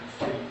and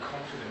feeling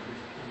confident with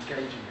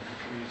engaging with the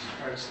community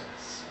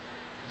process.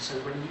 And so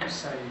when you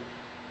say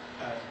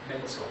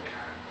mentor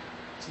camp,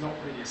 it's not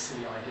really a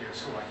silly idea at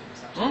all. I think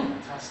it's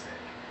absolutely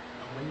fantastic.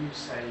 And when you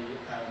say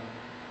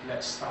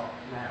let's start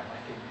now, I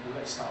think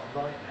well, let's start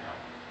right now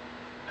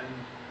and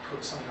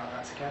put something like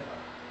that together.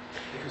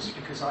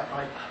 Because I've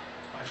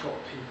got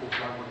people who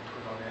I want to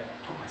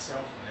put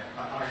myself on it.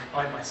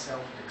 I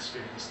myself have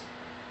experienced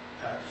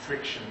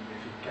friction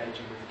with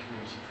engaging with the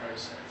community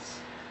process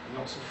and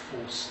lots of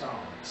false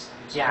starts.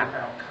 And it's all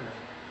about kind of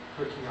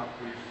hooking up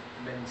with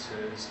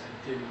mentors and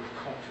dealing with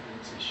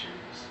confidence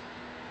issues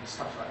and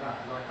stuff like that.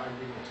 And I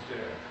really want to do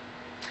it.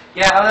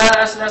 Yeah,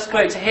 that's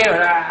great to hear.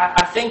 And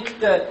I think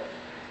that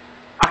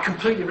I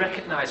completely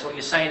recognise what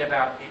you're saying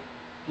about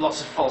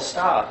lots of false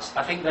starts.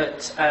 I think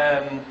that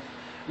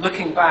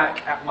looking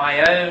back at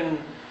my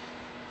own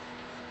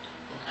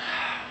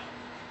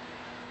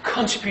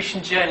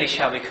contribution journey,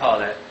 shall we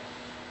call it,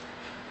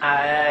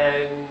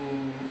 I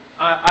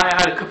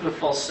had a couple of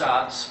false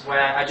starts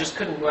where I just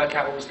couldn't work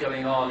out what was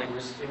going on. It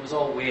was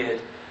all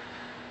weird.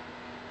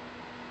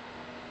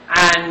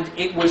 And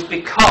it was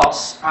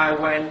because I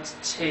went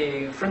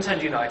to Front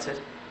End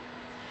United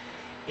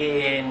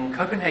in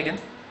Copenhagen.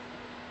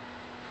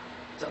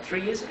 Was that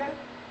 3 years ago?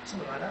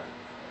 Something like that.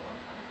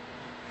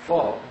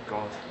 4?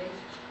 God.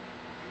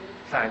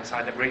 Thanks,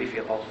 I really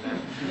feel old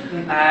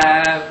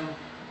now.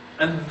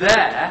 And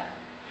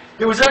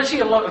there was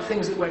actually a lot of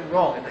things that went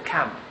wrong at the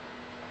camp.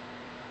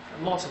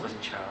 And Lawson was in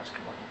charge,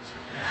 come on.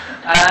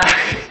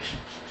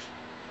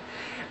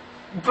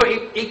 But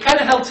it kind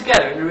of held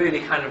together in a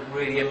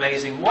really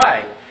amazing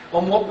way.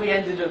 And what we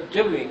ended up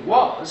doing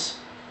was,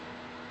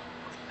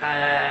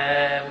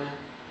 there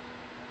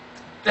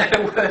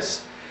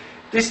was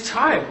this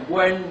time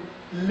when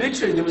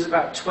literally there was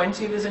about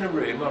 20 of us in a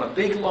room on a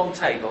big long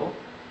table,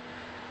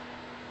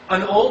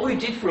 and all we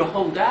did for a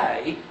whole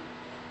day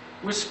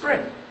was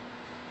sprint.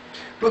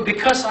 But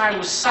because I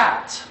was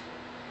sat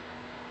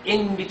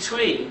in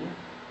between,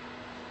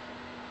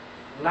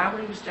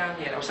 Lowry was down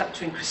the end, I was sat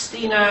between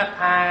Christina's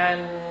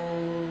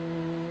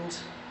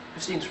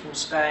from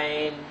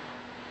Spain,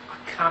 I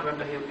can't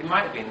remember who, it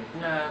might have been,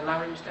 no,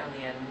 Lowry was down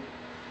the end,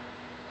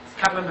 I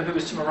can't remember who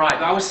was to my right,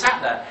 but I was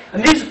sat there,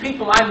 and these are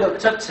people I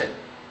looked up to,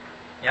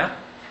 yeah?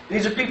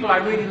 These are people I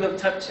really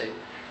looked up to,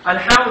 and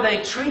how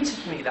they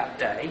treated me that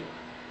day,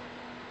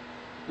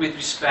 with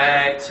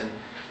respect and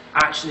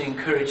actually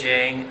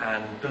encouraging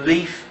and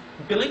belief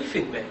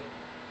in me,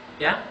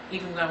 yeah,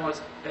 even though I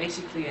was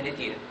basically an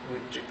idiot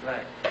with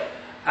Drupal,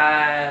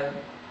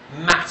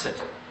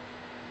 mattered,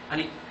 and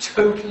it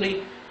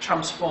totally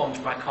transformed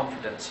my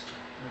confidence.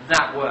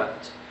 That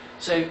worked.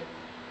 So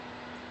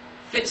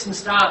fits and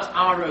starts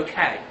are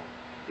okay.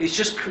 It's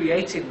just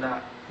creating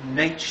that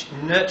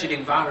nurtured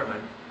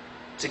environment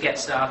to get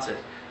started,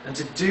 and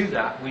to do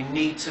that we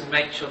need to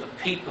make sure that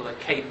people are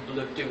capable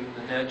of doing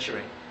the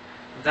nurturing.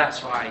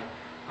 That's why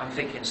I'm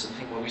thinking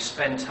something where we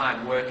spend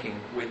time working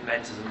with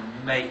mentors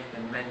and make the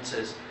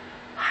mentors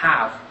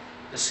have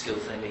the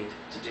skills they need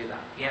to do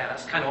that. Yeah,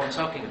 that's kind of what I'm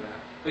talking about.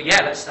 But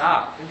yeah, let's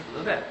start. I think a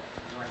little bit.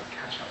 I'd like to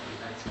catch up with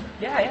you later.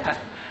 Yeah.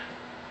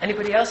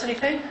 Anybody else,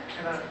 anything?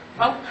 Can I?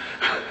 Oh.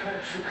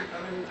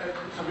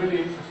 It's a really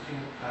interesting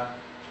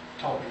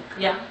topic.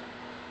 Yeah.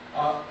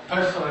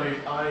 Personally,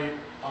 I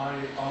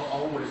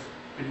always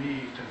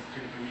believed and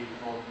still believe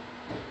on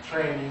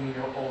training in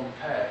your own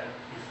pair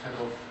instead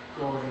of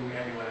going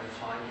anywhere and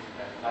finding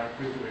them, like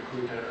with the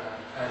recruiter.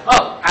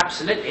 Oh,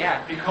 absolutely,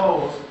 yeah.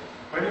 Because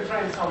when you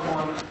train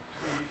someone to be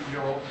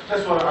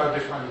that's what I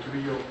define it, to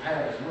be your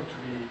pair, not to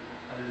be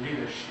a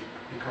leadership.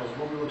 Because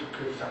what we want to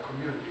create is a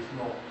community, it's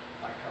not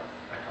like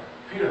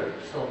a pyramid.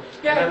 So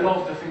yeah. I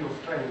love the thing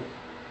of training.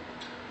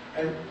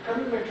 And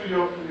coming back to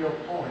your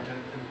point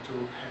and to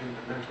having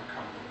the mentor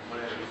camp or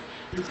whatever,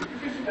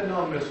 if you see the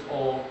numbers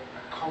of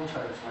a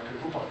conference like a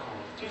Drupal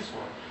conference, this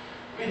one,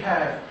 we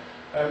have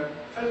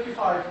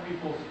 35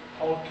 people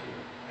talking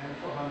and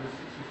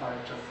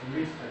 465 just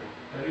listening.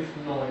 There is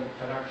no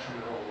interaction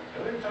at all. The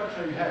only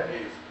interaction you have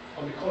is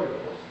on the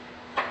corridors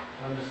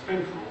and the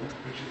sprint room,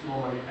 which is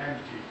normally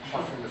empty,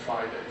 apart from the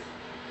Fridays.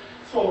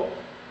 So,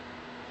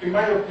 this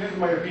is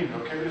my opinion,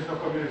 okay? There is no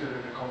community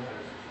at the conferences.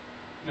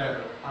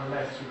 Never,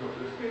 unless you go to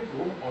the sprint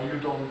room or you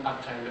don't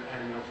attend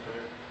any of the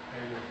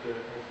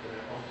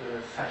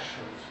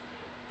sessions.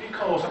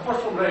 Because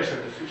apart from Rachel,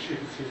 the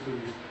shift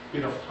system is a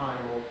bit of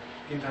time or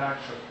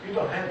interaction. You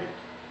don't have it.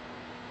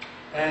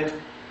 And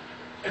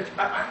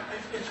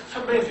it's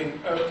amazing.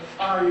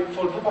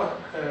 For Drupal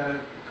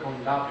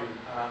on Dublin,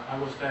 I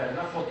was there and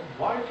I thought,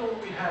 why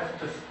don't we have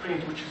the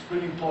sprint, which is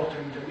really important,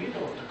 in the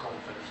middle of the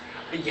conference?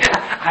 Yeah,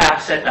 I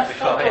have said that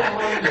before. Stop on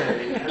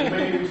Monday, and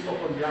maybe we stop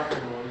on the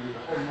afternoon with the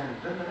whole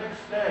month. Then the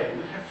next day,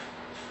 we have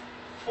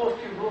 40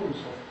 rooms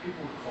of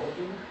people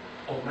coding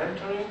or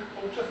mentoring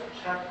or just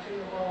chatting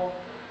about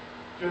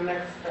your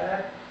next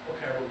step.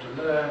 Okay, I want to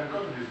learn, go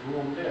to this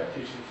room, they are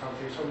teaching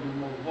something, so we do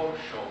more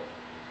workshop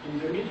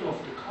in the middle of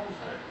the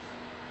conference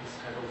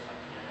instead of...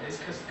 It's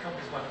because the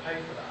companies won't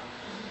pay for that.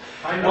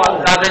 I know.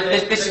 Well,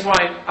 this is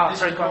why... Oh,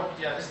 sorry, go on.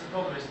 Yeah, this is the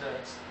problem, is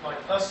that, like,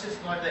 a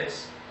system like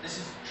this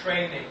is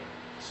training.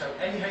 So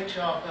any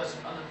HR person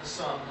under the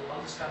sun will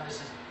understand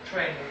this as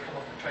training and come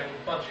off the training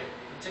budget.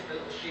 You can tick the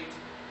little sheet,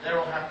 they're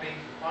all happy,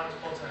 the finance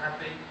pods are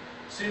happy.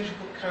 As soon as you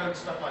put code and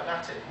stuff like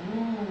that in,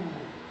 ooh,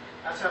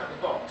 that's out of the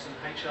box, and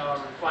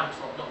HR and finance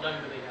not knowing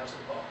anything out of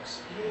the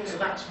box. Yeah. So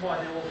that's why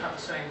they all have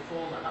the same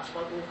format. That's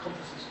why all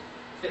conferences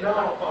fit No,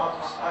 that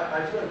box.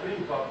 I do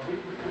agree, but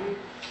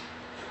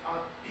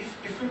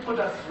if we put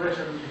that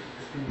Rachel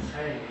has been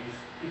saying is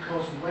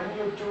because when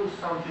you do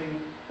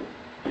something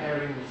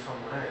pairing with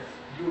someone else,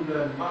 you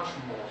learn much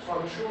more. So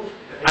I'm sure.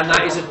 And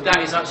that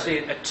is actually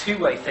a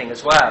two-way thing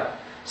as well.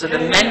 So the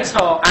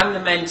mentor and the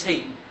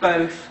mentee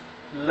both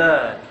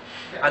learn,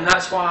 and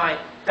that's why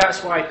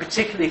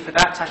particularly for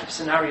that type of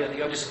scenario that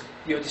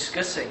you're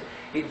discussing,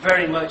 it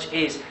very much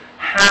is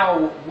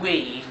how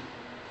we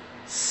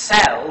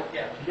sell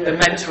the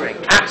mentoring.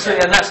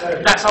 Absolutely, and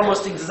that's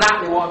almost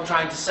exactly what I'm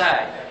trying to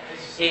say.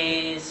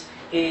 Is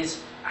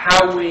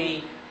how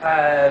we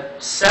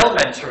sell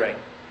mentoring.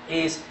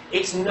 It's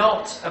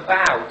not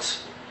about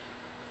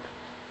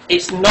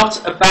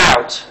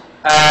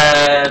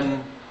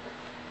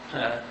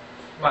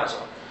might as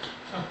well.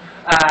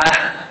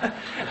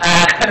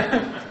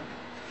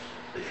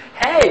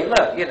 Hey,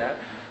 look, you know,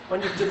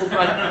 when you double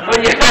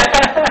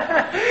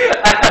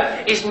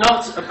it's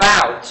not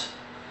about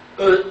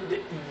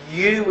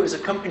you as a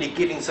company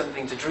giving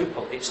something to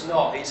Drupal. It's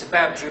not. It's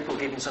about Drupal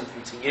giving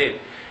something to you,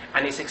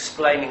 and it's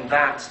explaining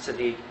that to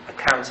the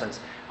accountants.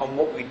 And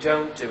what we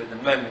don't do at the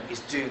moment is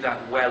do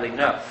that well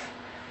enough.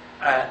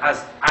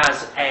 As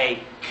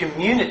a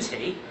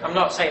community, I'm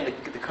not saying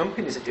the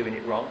companies are doing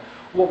it wrong.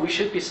 What we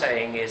should be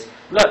saying is,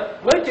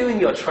 look, we're doing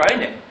your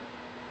training.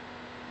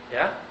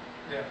 Yeah?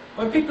 Yeah.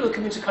 When people are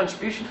coming to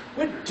contribution,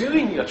 we're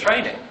doing your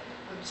training.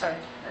 Sorry.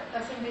 I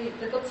think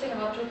the good thing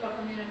about Drupal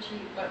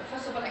community, well,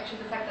 first of all, actually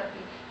the fact that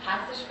we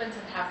have the sprints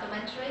and have the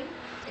mentoring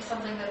is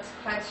something that's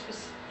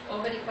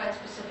already quite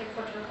specific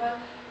for Drupal.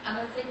 And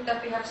I think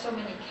that we have so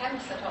many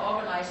camps that are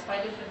organized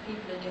by different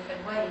people in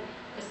different way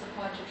is the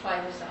point to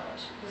try this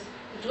out. Because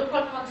the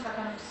Drupal cons are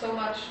kind of so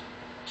much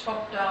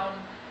top-down,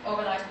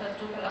 organized by the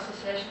Drupal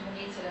Association who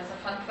needs it as a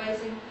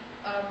fundraising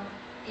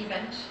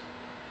event.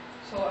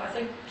 So I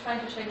think trying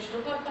to change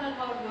DrupalCon and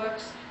how it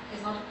works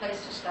is not a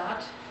place to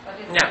start, but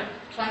it's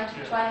trying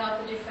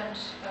out the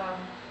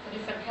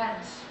different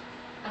camps.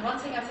 And one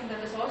thing I think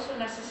that is also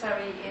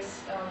necessary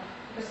is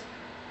because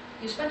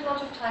you spend a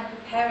lot of time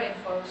preparing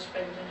for a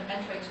sprint and the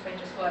mentoring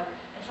sprint as well,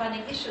 and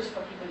finding issues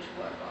for people to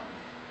work on.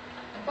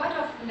 And quite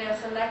often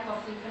there's a lack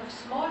of the kind of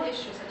small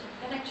issues that you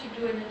can actually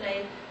do in a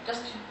day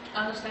just to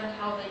understand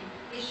how the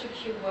issue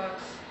queue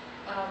works,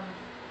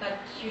 that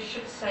you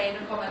should say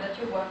in a comment that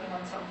you're working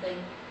on something.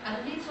 And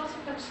it needs lots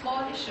of kind of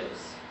small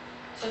issues.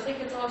 So I think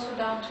it's also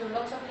down to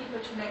lots of people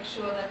to make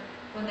sure that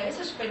when there is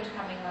a sprint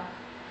coming up,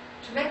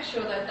 to make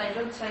sure that they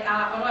don't say,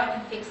 oh no, I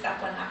can fix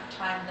that when I have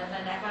time, then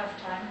I never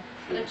have time.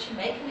 But actually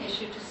make an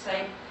issue to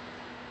say,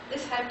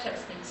 this help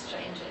text needs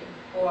changing,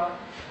 or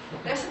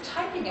there's a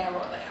typing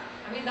error there.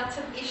 I mean, that's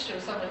an issue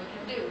somebody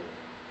can do.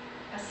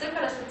 As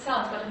simple as it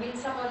sounds, but it means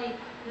somebody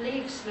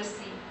leaves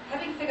with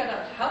having figured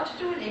out how to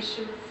do an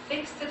issue,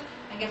 fixed it,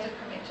 and get it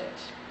committed.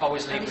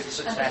 Always leave with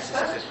success.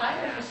 And the first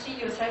time if you see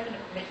yourself in a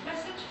commit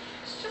message,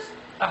 it's just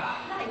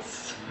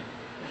nice.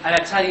 And I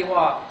tell you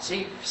what,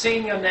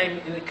 seeing your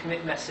name in the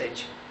commit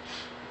message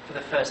for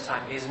the first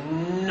time is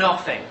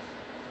nothing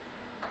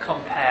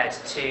compared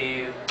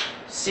to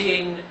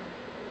seeing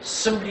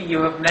somebody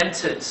you have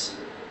mentored's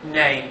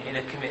name in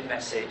a commit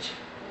message.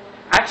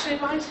 Actually,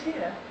 mine's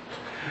here.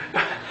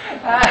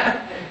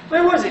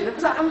 Where was it?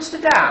 Was that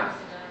Amsterdam?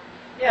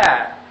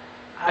 Yeah.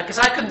 Because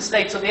I couldn't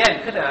stay till the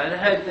end, could I? And I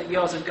heard that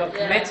yours had got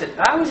committed.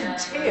 I was in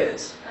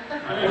tears.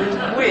 It was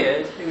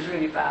weird. It was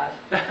really bad.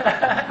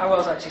 I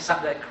was actually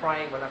sat there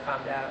crying when I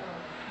found out.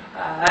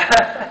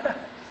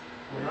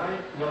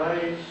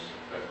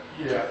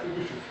 Yeah, I think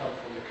we should start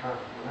from the camp.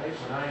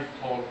 When I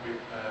talked with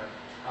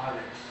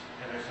Alex,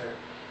 and I said,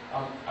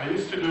 I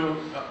used to do,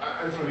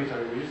 I'm from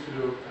Italy, we used to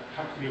do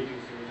hack meetings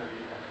in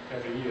Italy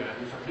every year,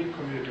 and it's a big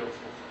community of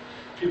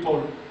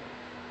people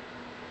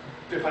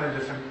defining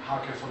the same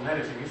hackers on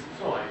anything. It's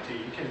not IT,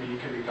 it can be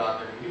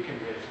gardening, it can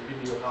be anything,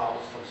 building your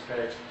house from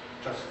scratch,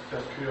 just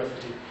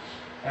curiosity.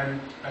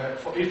 And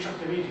for each of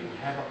the meetings, we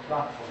have a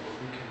platform where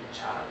we can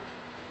chat.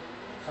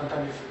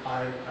 Sometimes it's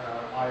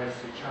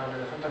IRC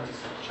channel, sometimes it's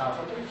a chat,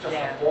 sometimes it's just a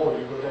poll,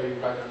 you go there, you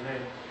write a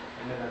name,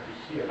 and then I'll be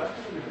here. That's a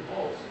little bit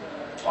involved.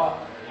 But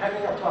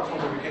having a platform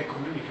where we can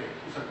communicate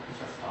is a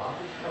start.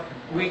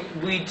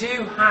 We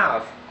do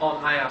have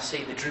on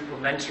IRC the Drupal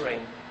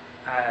mentoring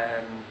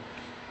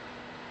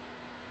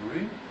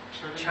room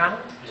channel.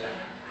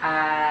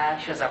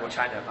 Shows how much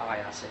I know about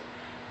IRC.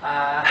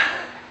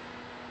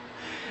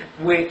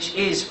 Which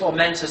is for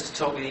mentors to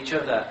talk with each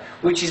other,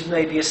 which is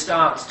maybe a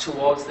start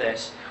towards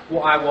this.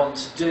 What I want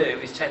to do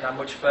is take that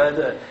much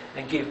further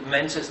and give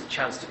mentors the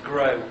chance to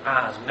grow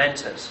as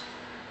mentors,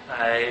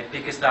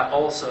 because that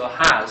also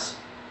has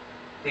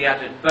the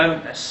added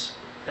bonus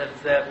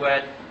that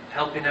we're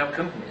helping out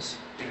companies,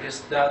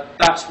 because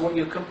that's what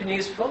your company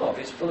is full of.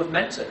 It's full of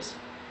mentors.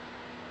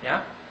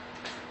 Yeah?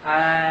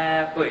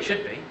 Well, it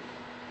should be.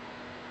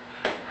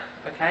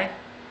 Okay.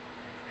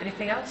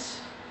 Anything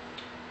else?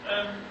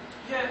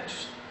 Yeah,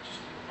 just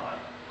like a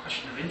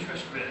question of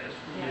interest really. If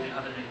we really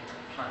had any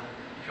plan,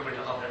 if you already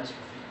don't have an answer, I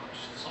think about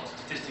just the sort of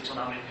statistics on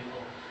how many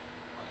people,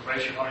 like the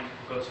ratio of how many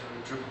people go to a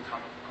Drupal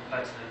camp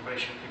compared to the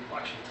ratio of people who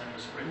actually attend a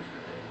sprint.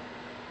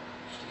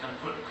 Just to kind of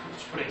put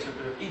it into a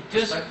bit of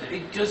perspective.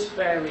 It does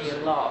vary a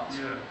lot.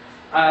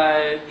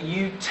 Yeah.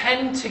 You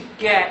tend to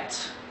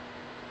get...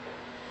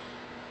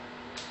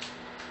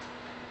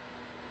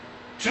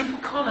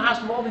 DrupalCon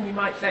has more than you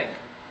might think.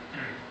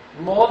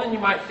 More than you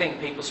might think,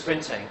 people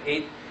sprinting.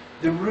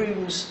 The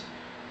rooms,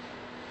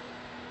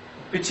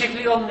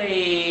 particularly on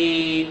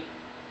the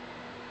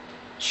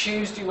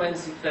Tuesday,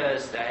 Wednesday,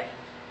 Thursday,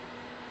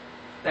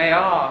 they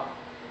are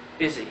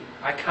busy.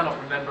 I cannot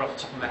remember off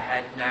the top of my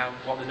head now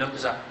what the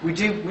numbers are. We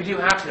do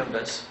have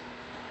numbers,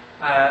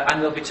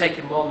 and they'll be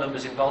taking more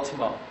numbers in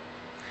Baltimore.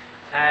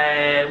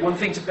 One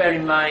thing to bear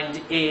in mind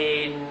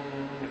in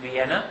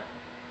Vienna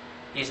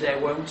is there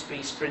won't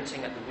be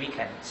sprinting at the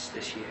weekends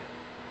this year.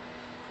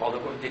 Well,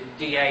 the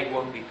DA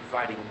won't be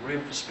providing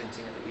room for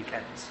sprinting at the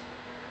weekends.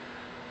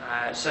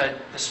 So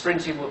the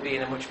sprinting will be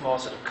in a much more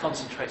sort of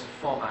concentrated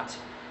format,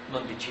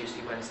 Monday,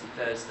 Tuesday, Wednesday,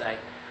 Thursday,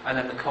 and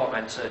then the core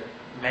mentored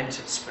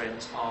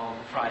sprint on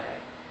Friday.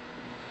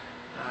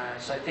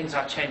 So things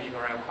are changing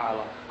around quite a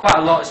lot. Quite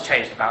a lot has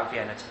changed about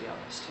Vienna, to be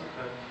honest.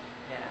 Okay.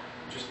 Yeah.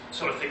 Just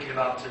sort of thinking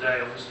about today,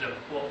 obviously I've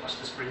walked past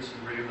the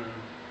sprinting room and a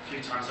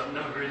few times I've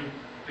never really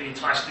been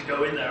enticed to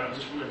go in there. I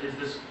just wondered if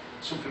there's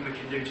something we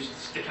can do just to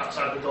stick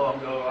outside the door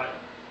and go, right,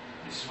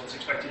 this is what's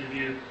expected of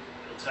you,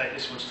 it'll take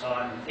this much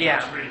time, and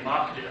just really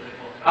market it a bit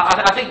more.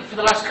 I think for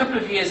the last couple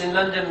of years in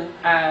London,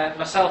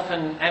 myself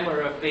and Emma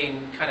have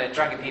been kind of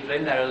dragging people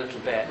in there a little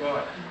bit.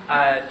 Right.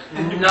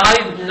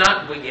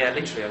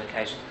 Literally on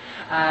occasion.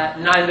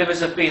 Neither of us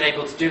have been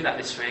able to do that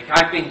this week.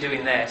 I've been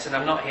doing this, and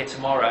I'm not here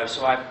tomorrow,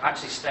 so I've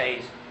actually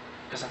stayed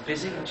because I'm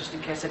busy, and just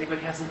in case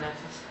anybody hasn't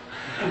noticed.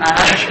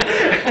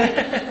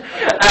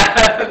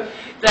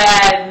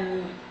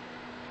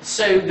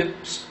 So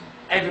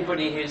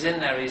everybody who's in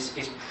there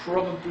is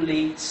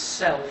probably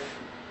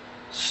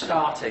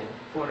self-starting,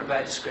 for want of a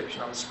better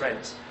description, on the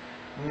sprints.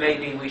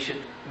 Maybe we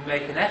should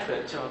make an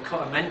effort to a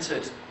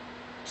mentored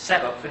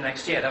setup for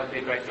next year. That would be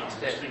a great thing to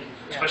do.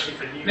 Especially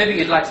for new. Maybe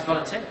you'd like to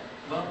volunteer.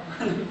 Well,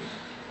 I was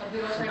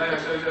just going to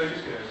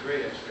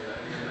agree actually. That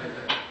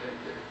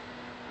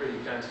really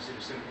down to sort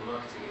of simple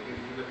marketing. If you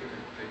look at the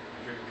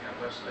Drupal Camp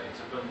website, it's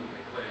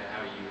abundantly clear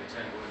how you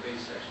attend one of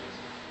these sessions.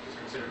 It's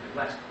considerably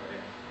less clear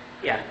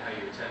how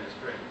you attend a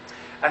sprint.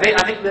 I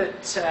think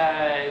that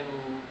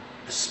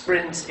the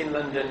sprints in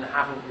London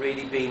haven't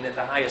really been at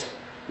the highest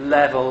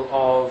level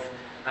of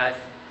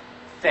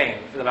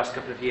thing for the last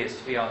couple of years,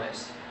 to be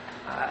honest.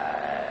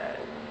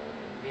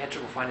 We had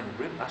trouble finding the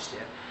room last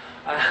year.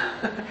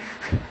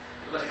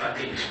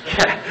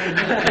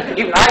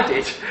 Even I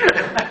did.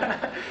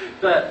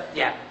 But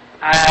yeah,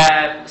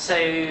 so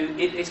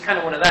it's kind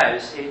of one of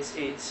those.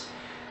 It's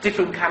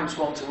different camps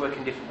want to work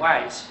in different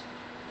ways.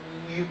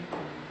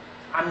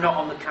 I'm not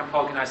on the camp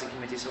organising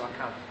committee, so I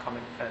can't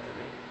comment further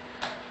really.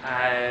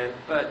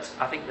 But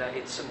I think that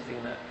it's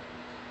something that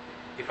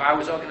if I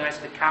was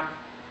organising the camp,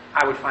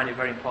 I would find it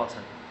very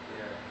important.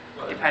 Yeah.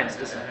 Well, depends,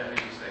 doesn't it?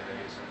 Maybe you say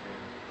maybe it's something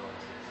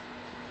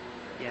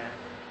Yeah.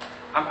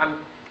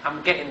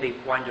 I'm getting the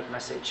wind-up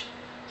message.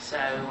 So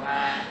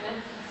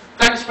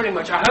thanks very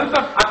much. I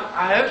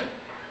hope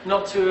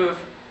not to have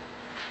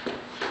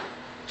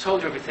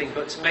told you everything,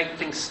 but to make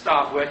things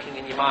start working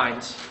in your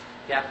minds.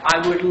 Yeah, I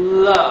would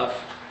love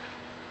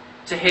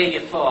to hear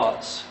your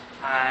thoughts.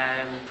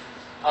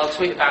 I'll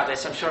tweet about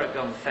this. I'm sure it'll be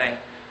on the thing.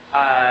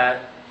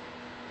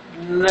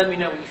 Let me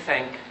know what you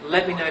think.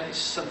 Let me know if it's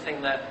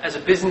something that, as a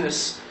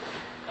business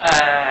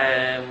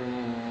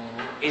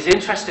is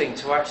interesting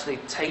to actually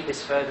take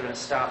this further and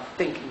start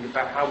thinking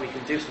about how we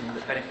can do something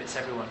that benefits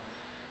everyone,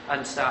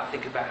 and start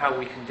thinking about how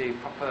we can do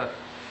proper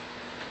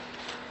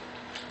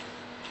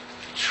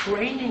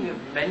training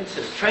of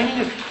mentors, training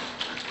of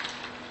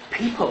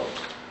people,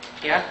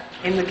 yeah,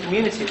 in the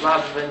community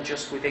rather than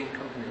just within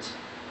companies.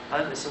 I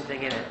think there's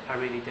something in it, I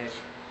really do.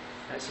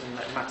 It's something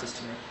that matters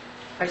to me.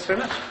 Thanks very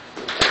much.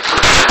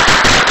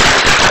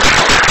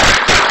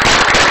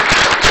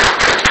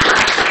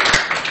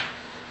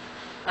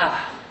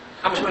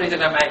 How much money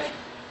did I make?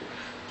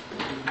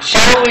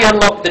 Shall we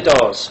unlock the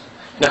doors?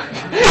 No.